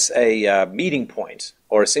meeting point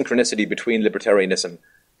or a synchronicity between libertarianism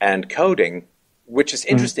and coding, which is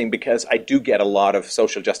interesting because I do get a lot of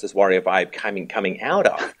social justice warrior vibe coming out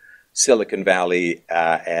of Silicon Valley,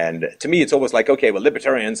 and to me it's almost like, okay, well,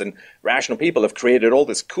 libertarians and rational people have created all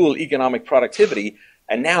this cool economic productivity,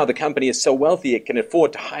 and now the company is so wealthy it can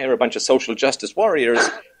afford to hire a bunch of social justice warriors,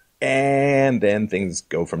 and then things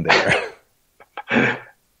go from there.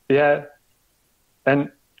 Yeah.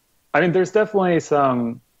 And there's definitely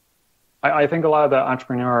some, I think a lot of the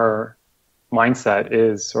entrepreneur mindset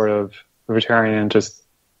is sort of libertarian, just,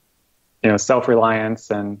 self-reliance.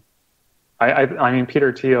 And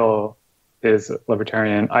Peter Thiel is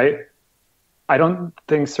libertarian. I don't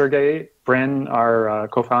think Sergey Brin, our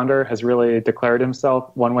co-founder, has really declared himself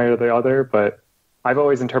one way or the other, but I've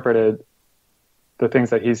always interpreted the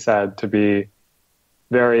things that he said to be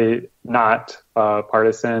very not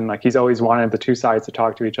partisan. Like, he's always wanted the two sides to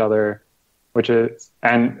talk to each other,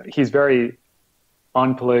 and he's very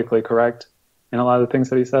unpolitically correct in a lot of the things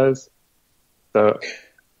that he says. So,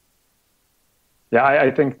 yeah, I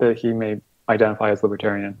think that he may identify as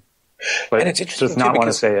libertarian, but and it's interesting does not want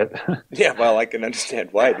to say it. Yeah, well, I can understand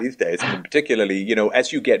why these days. And particularly,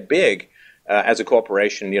 as you get big as a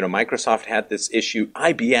corporation, Microsoft had this issue.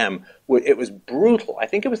 IBM, it was brutal. I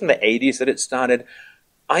think it was in the 80s that it started.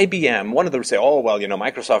 IBM, one of them say,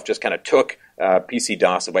 Microsoft just kind of took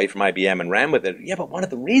PC-DOS away from IBM and ran with it. Yeah, but one of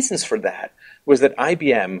the reasons for that was that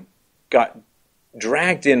IBM got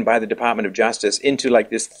dragged in by the Department of Justice into like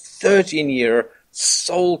this 13-year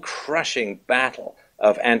soul-crushing battle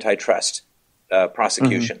of antitrust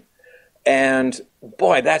prosecution. And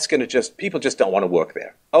boy, that's going to people just don't want to work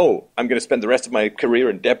there. Oh, I'm going to spend the rest of my career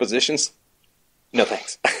in depositions? No,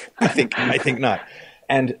 thanks. I think not.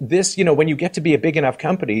 And this, when you get to be a big enough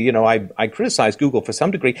company, I criticize Google for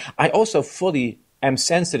some degree. I also fully am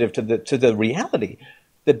sensitive to the reality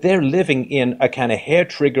that they're living in a kind of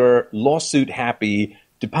hair-trigger, lawsuit-happy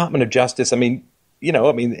Department of Justice.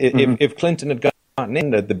 If Clinton had gotten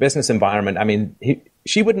in the business environment,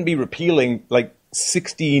 she wouldn't be repealing like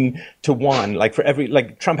 16 to 1, like for every,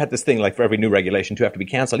 like Trump had this thing, like for every new regulation to have to be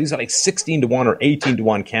canceled. These are like 16 to 1 or 18 to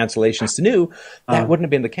 1 cancellations to new. That wouldn't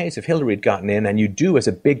have been the case if Hillary had gotten in. And you do, as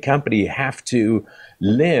a big company, have to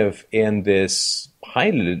live in this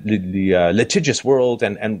highly litigious world.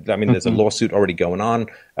 And there's a lawsuit already going on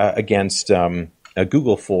against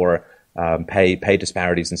Google for pay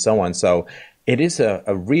disparities and so on. So it is a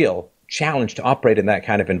real challenge to operate in that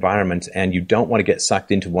kind of environment, and you don't want to get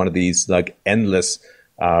sucked into one of these like endless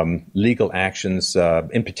legal actions,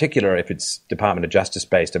 in particular if it's Department of Justice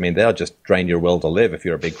based. They'll just drain your will to live if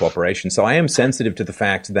you're a big corporation. So I am sensitive to the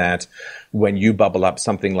fact that when you bubble up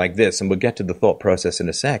something like this, and we'll get to the thought process in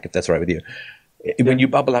a sec, if that's all right with you, when you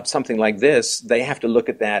bubble up something like this, they have to look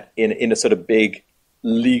at that in a sort of big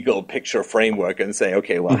legal picture framework and say,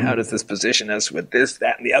 okay, well, how does this position us with this,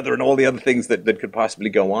 that, and the other, and all the other things that could possibly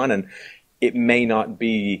go on? And it may not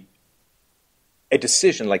be a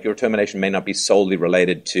decision, like your termination may not be solely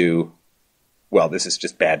related to well, this is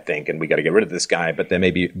just bad thinking, we got to get rid of this guy, but there may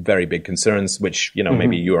be very big concerns which,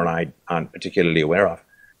 maybe you and I aren't particularly aware of.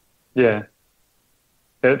 Yeah.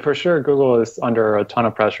 For sure, Google is under a ton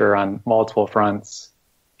of pressure on multiple fronts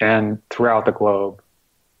and throughout the globe.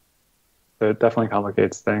 So it definitely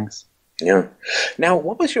complicates things. Yeah. Now,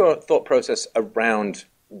 what was your thought process around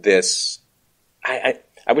this? I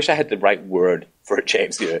wish I had the right word for it,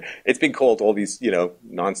 James. It's been called all these,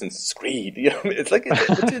 nonsense screed. It's like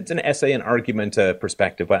it's an essay, an argument, a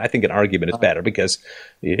perspective. But I think an argument is better because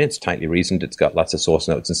it's tightly reasoned. It's got lots of source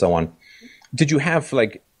notes and so on. Did you have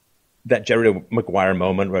like that Jerry Maguire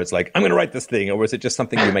moment where it's like, I'm going to write this thing, or was it just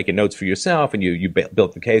something you're making notes for yourself and you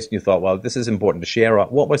built the case and you thought, well, this is important to share?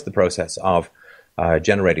 What was the process of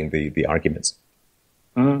generating the arguments?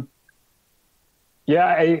 Mm-hmm.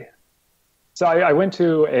 Yeah, So I went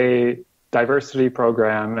to a diversity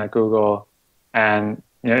program at Google, and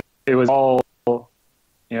it was all,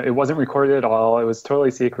 it wasn't recorded at all. It was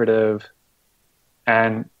totally secretive,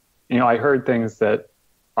 and I heard things that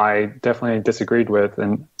I definitely disagreed with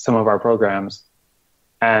in some of our programs,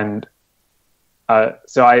 and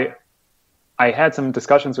so I had some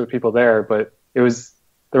discussions with people there, but there was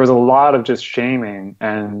a lot of just shaming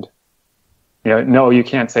and no, you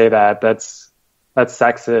can't say that. That's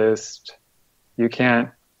sexist. You can't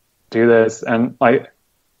do this. And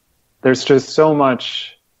there's just so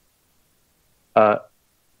much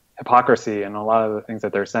hypocrisy in a lot of the things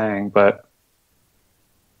that they're saying. But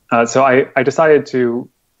so I decided to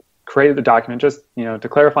create the document just, to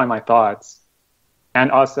clarify my thoughts.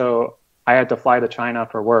 And also I had to fly to China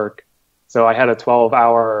for work. So I had a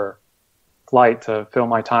 12-hour flight to fill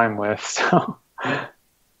my time with. So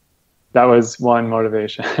that was one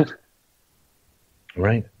motivation.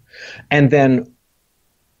 Right. And then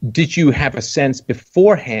did you have a sense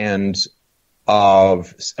beforehand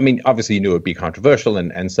of, obviously you knew it would be controversial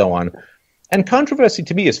and so on. And controversy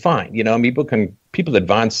to me is fine. People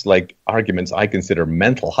advance like arguments I consider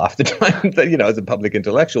mental half the time, as a public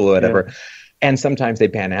intellectual or whatever. Yeah. And sometimes they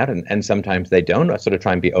pan out and sometimes they don't. I sort of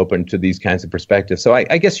try and be open to these kinds of perspectives. So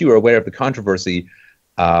I guess you were aware of the controversy.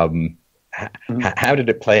 How did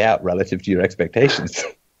it play out relative to your expectations?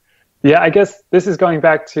 Yeah, I guess this is going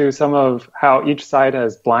back to some of how each side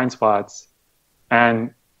has blind spots.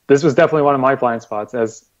 And this was definitely one of my blind spots.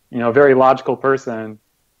 As a very logical person,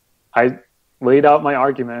 I laid out my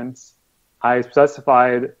arguments. I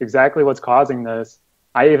specified exactly what's causing this.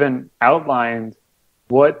 I even outlined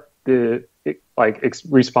what the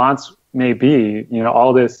response may be,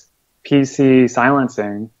 all this PC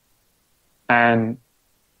silencing.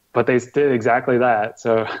 But they did exactly that.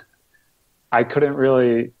 So I couldn't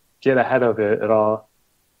really get ahead of it at all.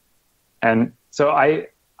 And so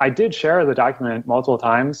I did share the document multiple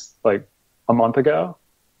times, like a month ago,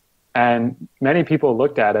 and many people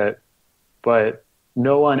looked at it, but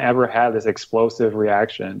no one ever had this explosive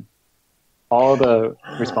reaction. All the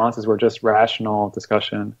responses were just rational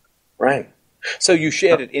discussion. Right. So you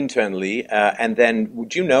shared it internally, and then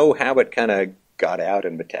would you know how it kind of got out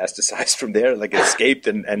and metastasized from there, like it escaped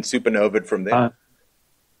and supernovaed from there?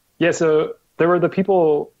 Yeah, so there were the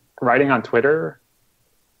people writing on Twitter,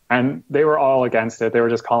 and they were all against it. They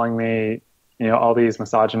were just calling me, all these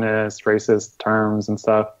misogynist, racist terms and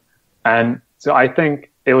stuff. And so I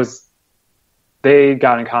think they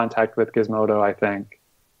got in contact with Gizmodo, I think,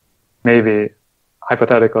 maybe,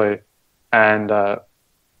 hypothetically. And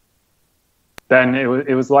then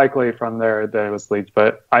it was likely from there that it was leaked.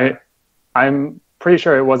 But I'm pretty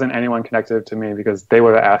sure it wasn't anyone connected to me because they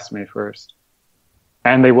would have asked me first.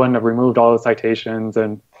 And they wouldn't have removed all the citations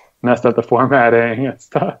and messed up the formatting and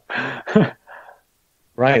stuff.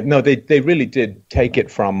 Right. No, they really did take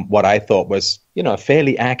it from what I thought was, a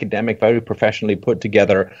fairly academic, very professionally put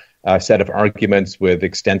together set of arguments with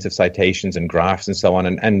extensive citations and graphs and so on.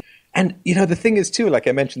 And the thing is, too, like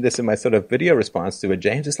I mentioned this in my sort of video response to it,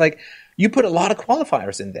 James, it's like you put a lot of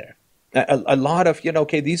qualifiers in there. A lot of,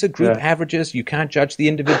 these are group averages. You can't judge the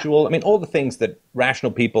individual. All the things that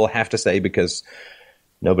rational people have to say because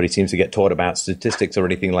nobody seems to get taught about statistics or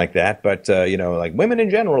anything like that. But, like women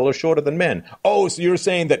in general are shorter than men. Oh, so you're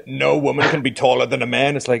saying that no woman can be taller than a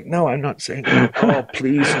man? It's like, no, I'm not saying that. Oh,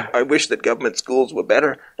 please. I wish that government schools were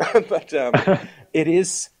better. But it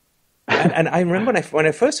is. And I remember when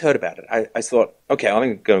I first heard about it, I thought, okay, I'm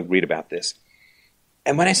going to go read about this.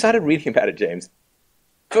 And when I started reading about it, James,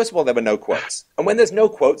 first of all, there were no quotes. And when there's no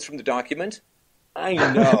quotes from the document, I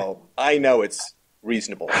know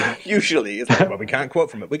reasonable. Usually, it's like, well, we can't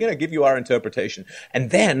quote from it. We're going to give you our interpretation.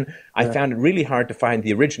 And then I found it really hard to find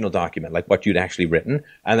the original document, like what you'd actually written.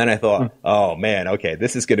 And then I thought, oh man, okay,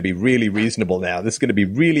 this is going to be really reasonable now. This is going to be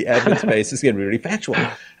really evidence-based. This is going to be really factual.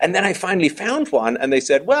 And then I finally found one, and they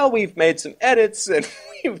said, well, we've made some edits, and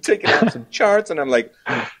we've taken out some charts. And I'm like,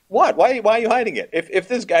 what? Why are you hiding it? If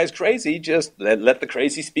this guy's crazy, just let the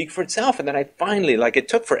crazy speak for itself. And then I finally, like, it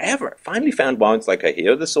took forever, finally found one. It's like,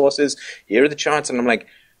 here are the sources, here are the charts. And I'm like,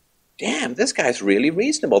 damn, this guy's really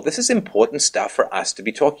reasonable. This is important stuff for us to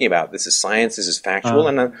be talking about. This is science, this is factual.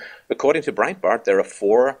 And according to Breitbart, there are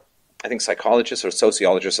 4, I think, psychologists or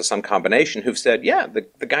sociologists or some combination who've said, yeah,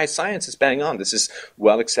 the guy's science is bang on. This is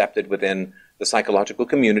well accepted within the psychological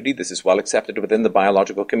community. This is well accepted within the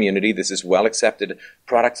biological community. This is well accepted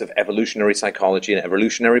products of evolutionary psychology and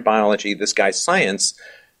evolutionary biology. This guy's science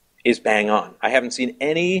is bang on. I haven't seen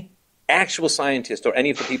any actual scientist or any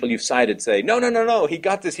of the people you've cited say, no, he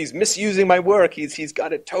got this, he's misusing my work, he's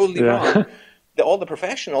got it totally wrong. All the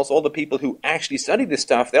professionals, all the people who actually study this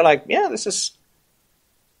stuff, they're like, yeah, this is,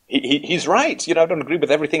 he's right. I don't agree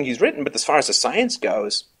with everything he's written, but as far as the science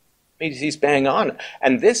goes, he's bang on.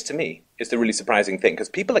 And this, to me, is the really surprising thing, because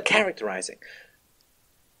people are characterizing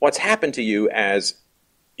what's happened to you as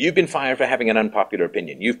you've been fired for having an unpopular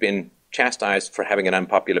opinion. You've been chastised for having an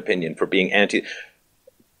unpopular opinion, for being anti.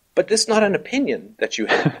 But this is not an opinion that you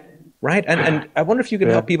have, right? And I wonder if you can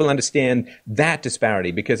help people understand that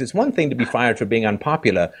disparity, because it's one thing to be fired for being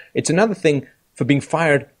unpopular. It's another thing for being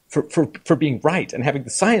fired for being right and having the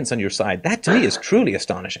science on your side. That, to me, is truly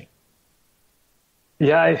astonishing.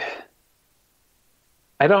 Yeah,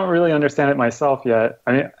 I don't really understand it myself yet.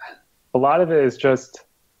 I mean, a lot of it is just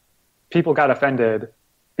people got offended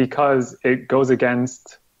because it goes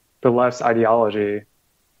against the left's ideology.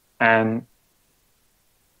 And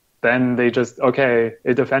then they just, okay,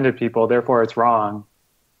 it offended people, therefore it's wrong.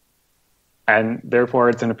 And therefore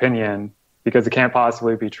it's an opinion, because it can't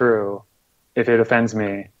possibly be true if it offends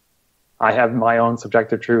me. I have my own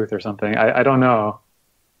subjective truth or something. I don't know.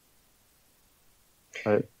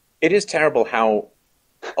 But it is terrible how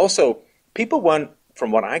also people weren't,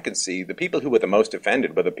 from what I can see, the people who were the most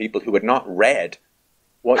offended were the people who had not read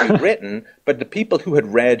what you'd written, but the people who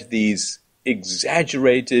had read these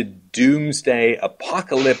exaggerated, doomsday,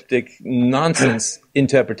 apocalyptic nonsense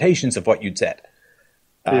interpretations of what you'd said.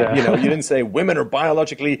 You didn't say women are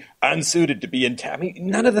biologically unsuited to be in. I mean,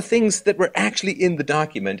 none of the things that were actually in the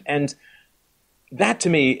document. And that, to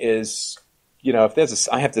me, is, if there's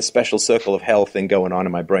I have this special circle of hell thing going on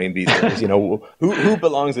in my brain these days. Who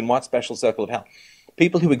belongs in what special circle of hell?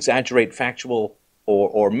 People who exaggerate factual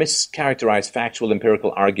or mischaracterize factual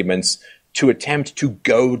empirical arguments to attempt to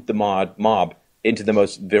goad the mob into the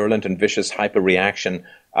most virulent and vicious hyper-reaction.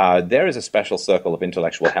 There is a special circle of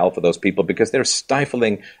intellectual hell for those people, because they're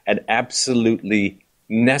stifling an absolutely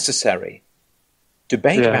necessary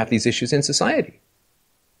debate about these issues in society.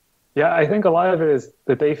 Yeah, I think a lot of it is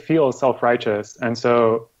that they feel self-righteous, and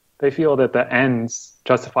so they feel that the ends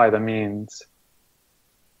justify the means.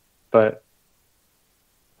 But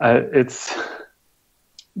it's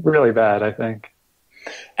really bad, I think.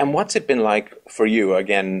 And what's it been like for you?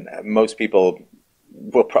 Again, most people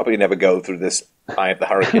will probably never go through this eye of the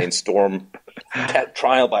hurricane storm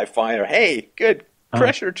trial by fire. Hey, good.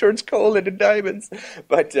 Pressure turns coal into diamonds.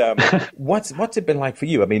 But what's it been like for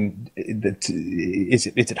you? I mean, is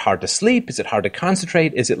it hard to sleep? Is it hard to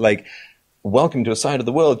concentrate? Is it like, welcome to a side of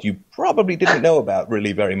the world you probably didn't know about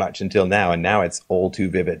really very much until now, and now it's all too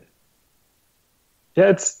vivid? Yeah,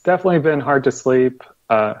 it's definitely been hard to sleep.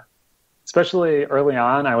 Especially early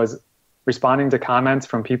on, I was responding to comments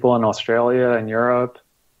from people in Australia and Europe.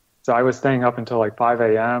 So I was staying up until like 5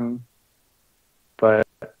 a.m. But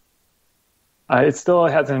it still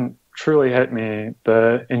hasn't truly hit me,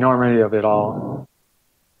 the enormity of it all.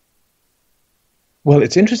 Well,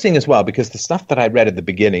 it's interesting as well, because the stuff that I read at the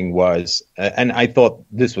beginning was, and I thought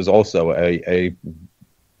this was also a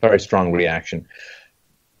very strong reaction,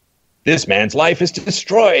 this man's life is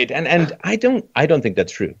destroyed. And I don't think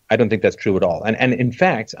that's true. I don't think that's true at all. And in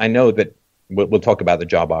fact, I know that we'll talk about the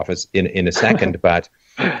job office in a second, but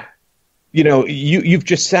you've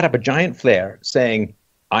just set up a giant flare saying,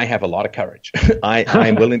 I have a lot of courage.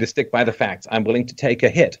 I'm willing to stick by the facts. I'm willing to take a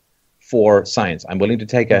hit for science. I'm willing to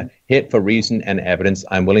take a hit for reason and evidence.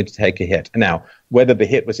 I'm willing to take a hit. Now, whether the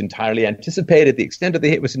hit was entirely anticipated, the extent of the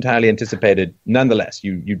hit was entirely anticipated, nonetheless,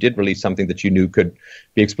 you did release something that you knew could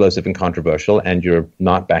be explosive and controversial, and you're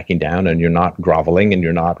not backing down, and you're not groveling, and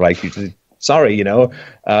you're not like, sorry,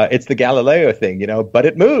 it's the Galileo thing, but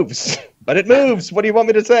it moves. but it moves. What do you want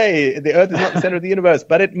me to say? The Earth is not the center of the universe,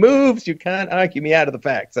 but it moves. You can't argue me out of the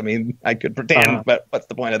facts. I mean, I could pretend, but what's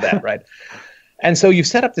the point of that, right? And so you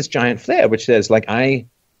set up this giant flare, which says, like, I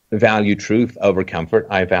value truth over comfort.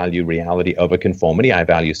 I value reality over conformity. I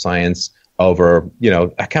value science over,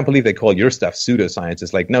 I can't believe they call your stuff pseudoscience.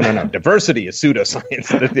 It's like, no. Diversity is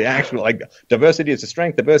pseudoscience. The actual, like, diversity is a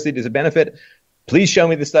strength. Diversity is a benefit. Please show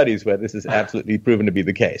me the studies where this is absolutely proven to be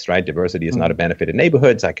the case, right? Diversity is not a benefit in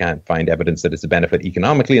neighborhoods. I can't find evidence that it's a benefit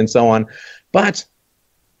economically and so on. But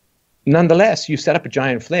nonetheless, you set up a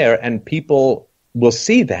giant flare and people will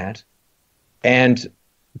see that and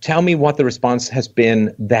tell me what the response has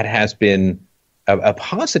been that has been a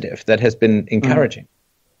positive, that has been encouraging.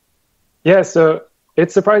 Yeah, so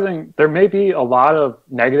it's surprising. There may be a lot of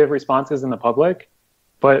negative responses in the public,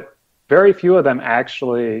 but very few of them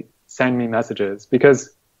actually send me messages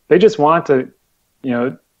because they just want to,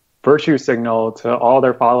 virtue signal to all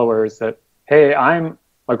their followers that, hey, I'm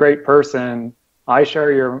a great person. I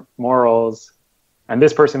share your morals and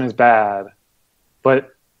this person is bad.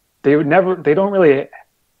 But they don't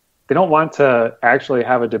want to actually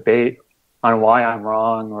have a debate on why I'm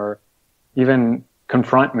wrong or even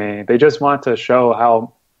confront me. They just want to show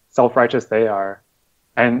how self-righteous they are.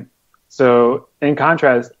 And so in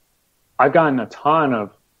contrast, I've gotten a ton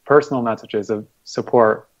of personal messages of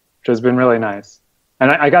support, which has been really nice.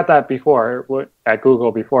 And I got that before at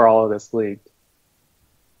Google before all of this leaked,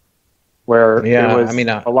 where it was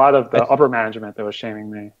a lot of the upper management that was shaming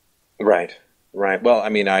me. Right. Well, I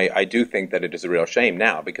mean, I do think that it is a real shame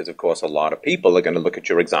now because, of course, a lot of people are going to look at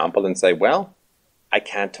your example and say, well, I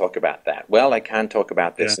can't talk about that. Well, I can't talk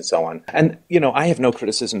about this and so on. And, I have no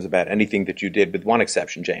criticisms about anything that you did with one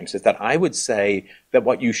exception, James, is that I would say that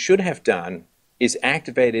what you should have done is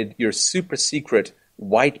activated your super secret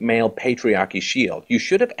white male patriarchy shield. You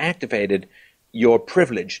should have activated your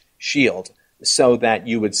privilege shield so that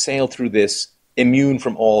you would sail through this immune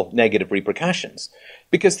from all negative repercussions.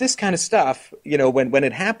 Because this kind of stuff, when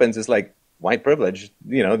it happens, is like white privilege.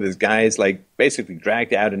 This guy is like basically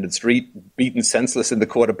dragged out into the street, beaten senseless in the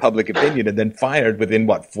court of public opinion, and then fired within,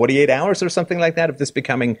 48 hours or something like that of this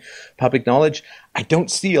becoming public knowledge. I don't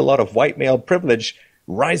see a lot of white male privilege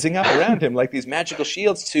rising up around him like these magical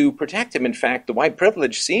shields to protect him. In fact, the white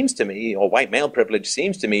privilege seems to me, or white male privilege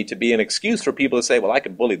seems to me, to be an excuse for people to say, well, I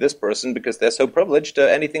can bully this person because they're so privileged.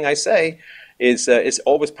 Anything I say is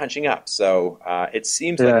always punching up. So it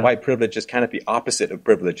seems like white privilege is kind of the opposite of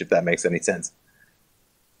privilege, if that makes any sense.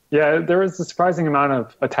 Yeah, there was a surprising amount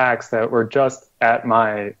of attacks that were just at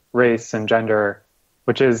my race and gender,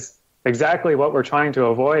 which is exactly what we're trying to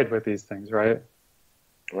avoid with these things, right?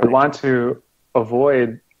 We want to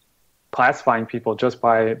avoid classifying people just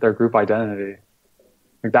by their group identity.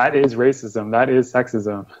 Like, that is racism. That is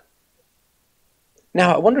sexism.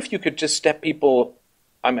 Now, I wonder if you could just step people...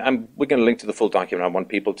 we're going to link to the full document. I want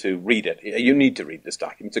people to read it. You need to read this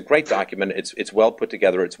document. It's a great document. It's well put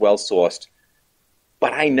together. It's well sourced.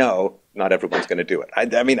 But I know not everyone's going to do it.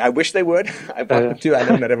 I mean, I wish they would. I want them to. I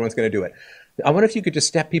know not everyone's going to do it. I wonder if you could just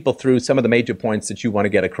step people through some of the major points that you want to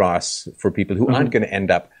get across for people who aren't going to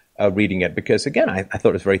end up reading it. Because, again, I thought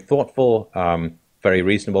it was very thoughtful, very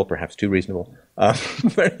reasonable, perhaps too reasonable,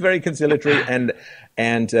 very, very conciliatory,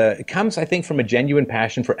 and it comes, I think, from a genuine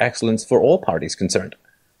passion for excellence for all parties concerned.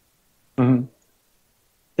 Mm-hmm.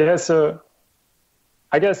 Yeah, so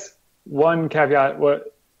I guess one caveat,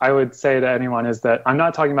 what I would say to anyone is that I'm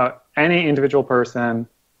not talking about any individual person.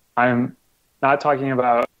 I'm not talking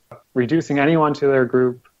about reducing anyone to their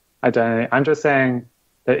group identity. I'm just saying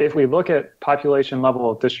that if we look at population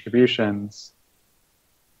level distributions,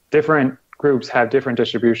 different groups have different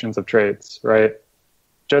distributions of traits, right?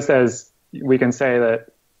 Just as we can say that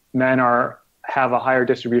men have a higher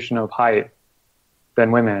distribution of height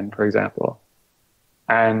than women, for example.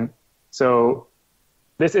 And so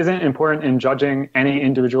this isn't important in judging any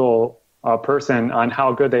individual person on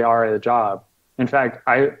how good they are at a job. In fact,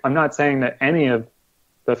 I'm not saying that any of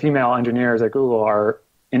the female engineers at Google are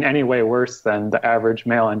in any way worse than the average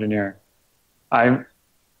male engineer. In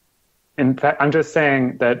fact, I'm just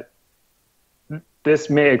saying that this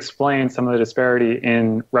may explain some of the disparity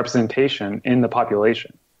in representation in the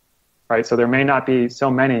population, right? So there may not be so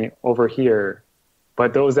many over here,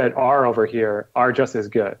 but those that are over here are just as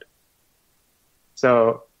good.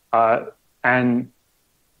 So, or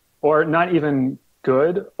not even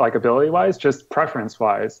good, like ability-wise, just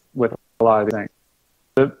preference-wise with a lot of these things.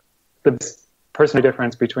 The personal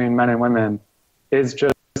difference between men and women is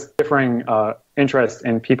just differing interest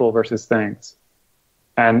in people versus things.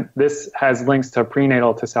 And this has links to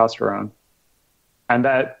prenatal testosterone. And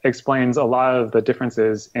that explains a lot of the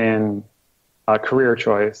differences in career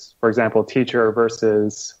choice. For example, teacher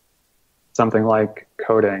versus something like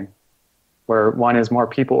coding, where one is more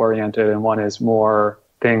people-oriented and one is more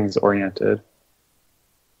things-oriented.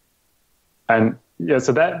 And yeah,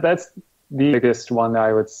 so that's the biggest one that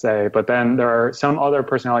I would say. But then there are some other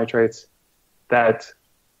personality traits that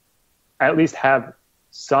at least have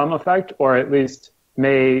some effect, or at least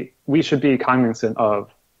we should be cognizant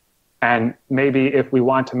of. And maybe if we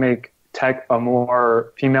want to make tech a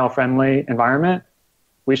more female-friendly environment,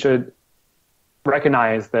 we should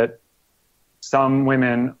recognize that some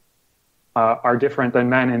women are different than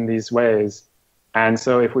men in these ways. And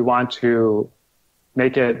so if we want to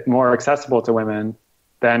make it more accessible to women,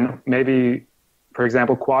 then maybe, for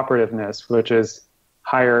example, cooperativeness, which is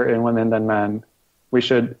higher in women than men, we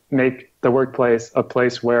should make the workplace a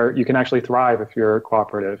place where you can actually thrive if you're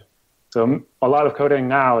cooperative. So a lot of coding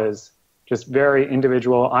now is just very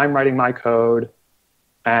individual. I'm writing my code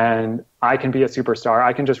and I can be a superstar.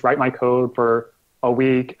 I can just write my code for a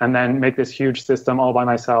week and then make this huge system all by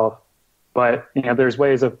myself. But there's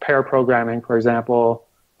ways of pair programming, for example,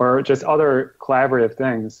 or just other collaborative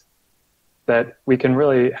things that we can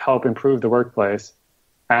really help improve the workplace.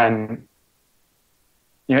 And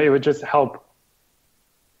it would just help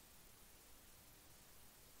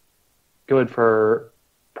good for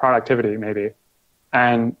productivity, maybe.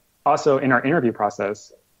 And also in our interview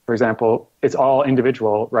process, for example, it's all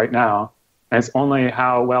individual right now, and it's only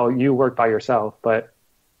how well you work by yourself.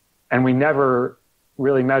 And we never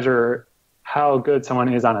really measure how good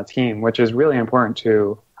someone is on a team, which is really important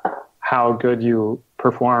to how good you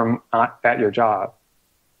perform at your job.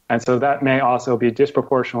 And so that may also be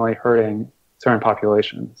disproportionately hurting certain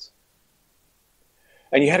populations.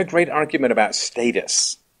 And you had a great argument about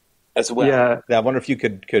status as well. Yeah. I wonder if you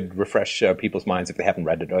could refresh people's minds if they haven't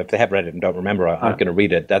read it, or if they have read it and don't remember, I'm going to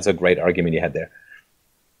read it. That's a great argument you had there.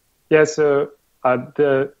 Yeah, so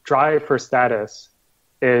the drive for status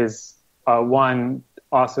is one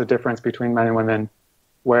also difference between men and women,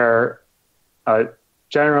 where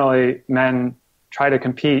generally men try to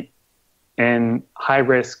compete in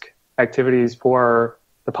high-risk activities for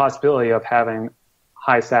the possibility of having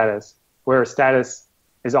high status, where status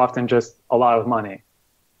is often just a lot of money.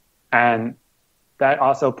 And that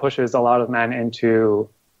also pushes a lot of men into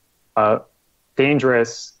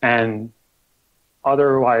dangerous and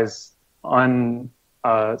otherwise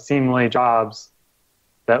unseemly jobs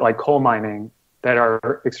that, like coal mining, that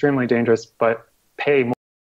are extremely dangerous but pay more.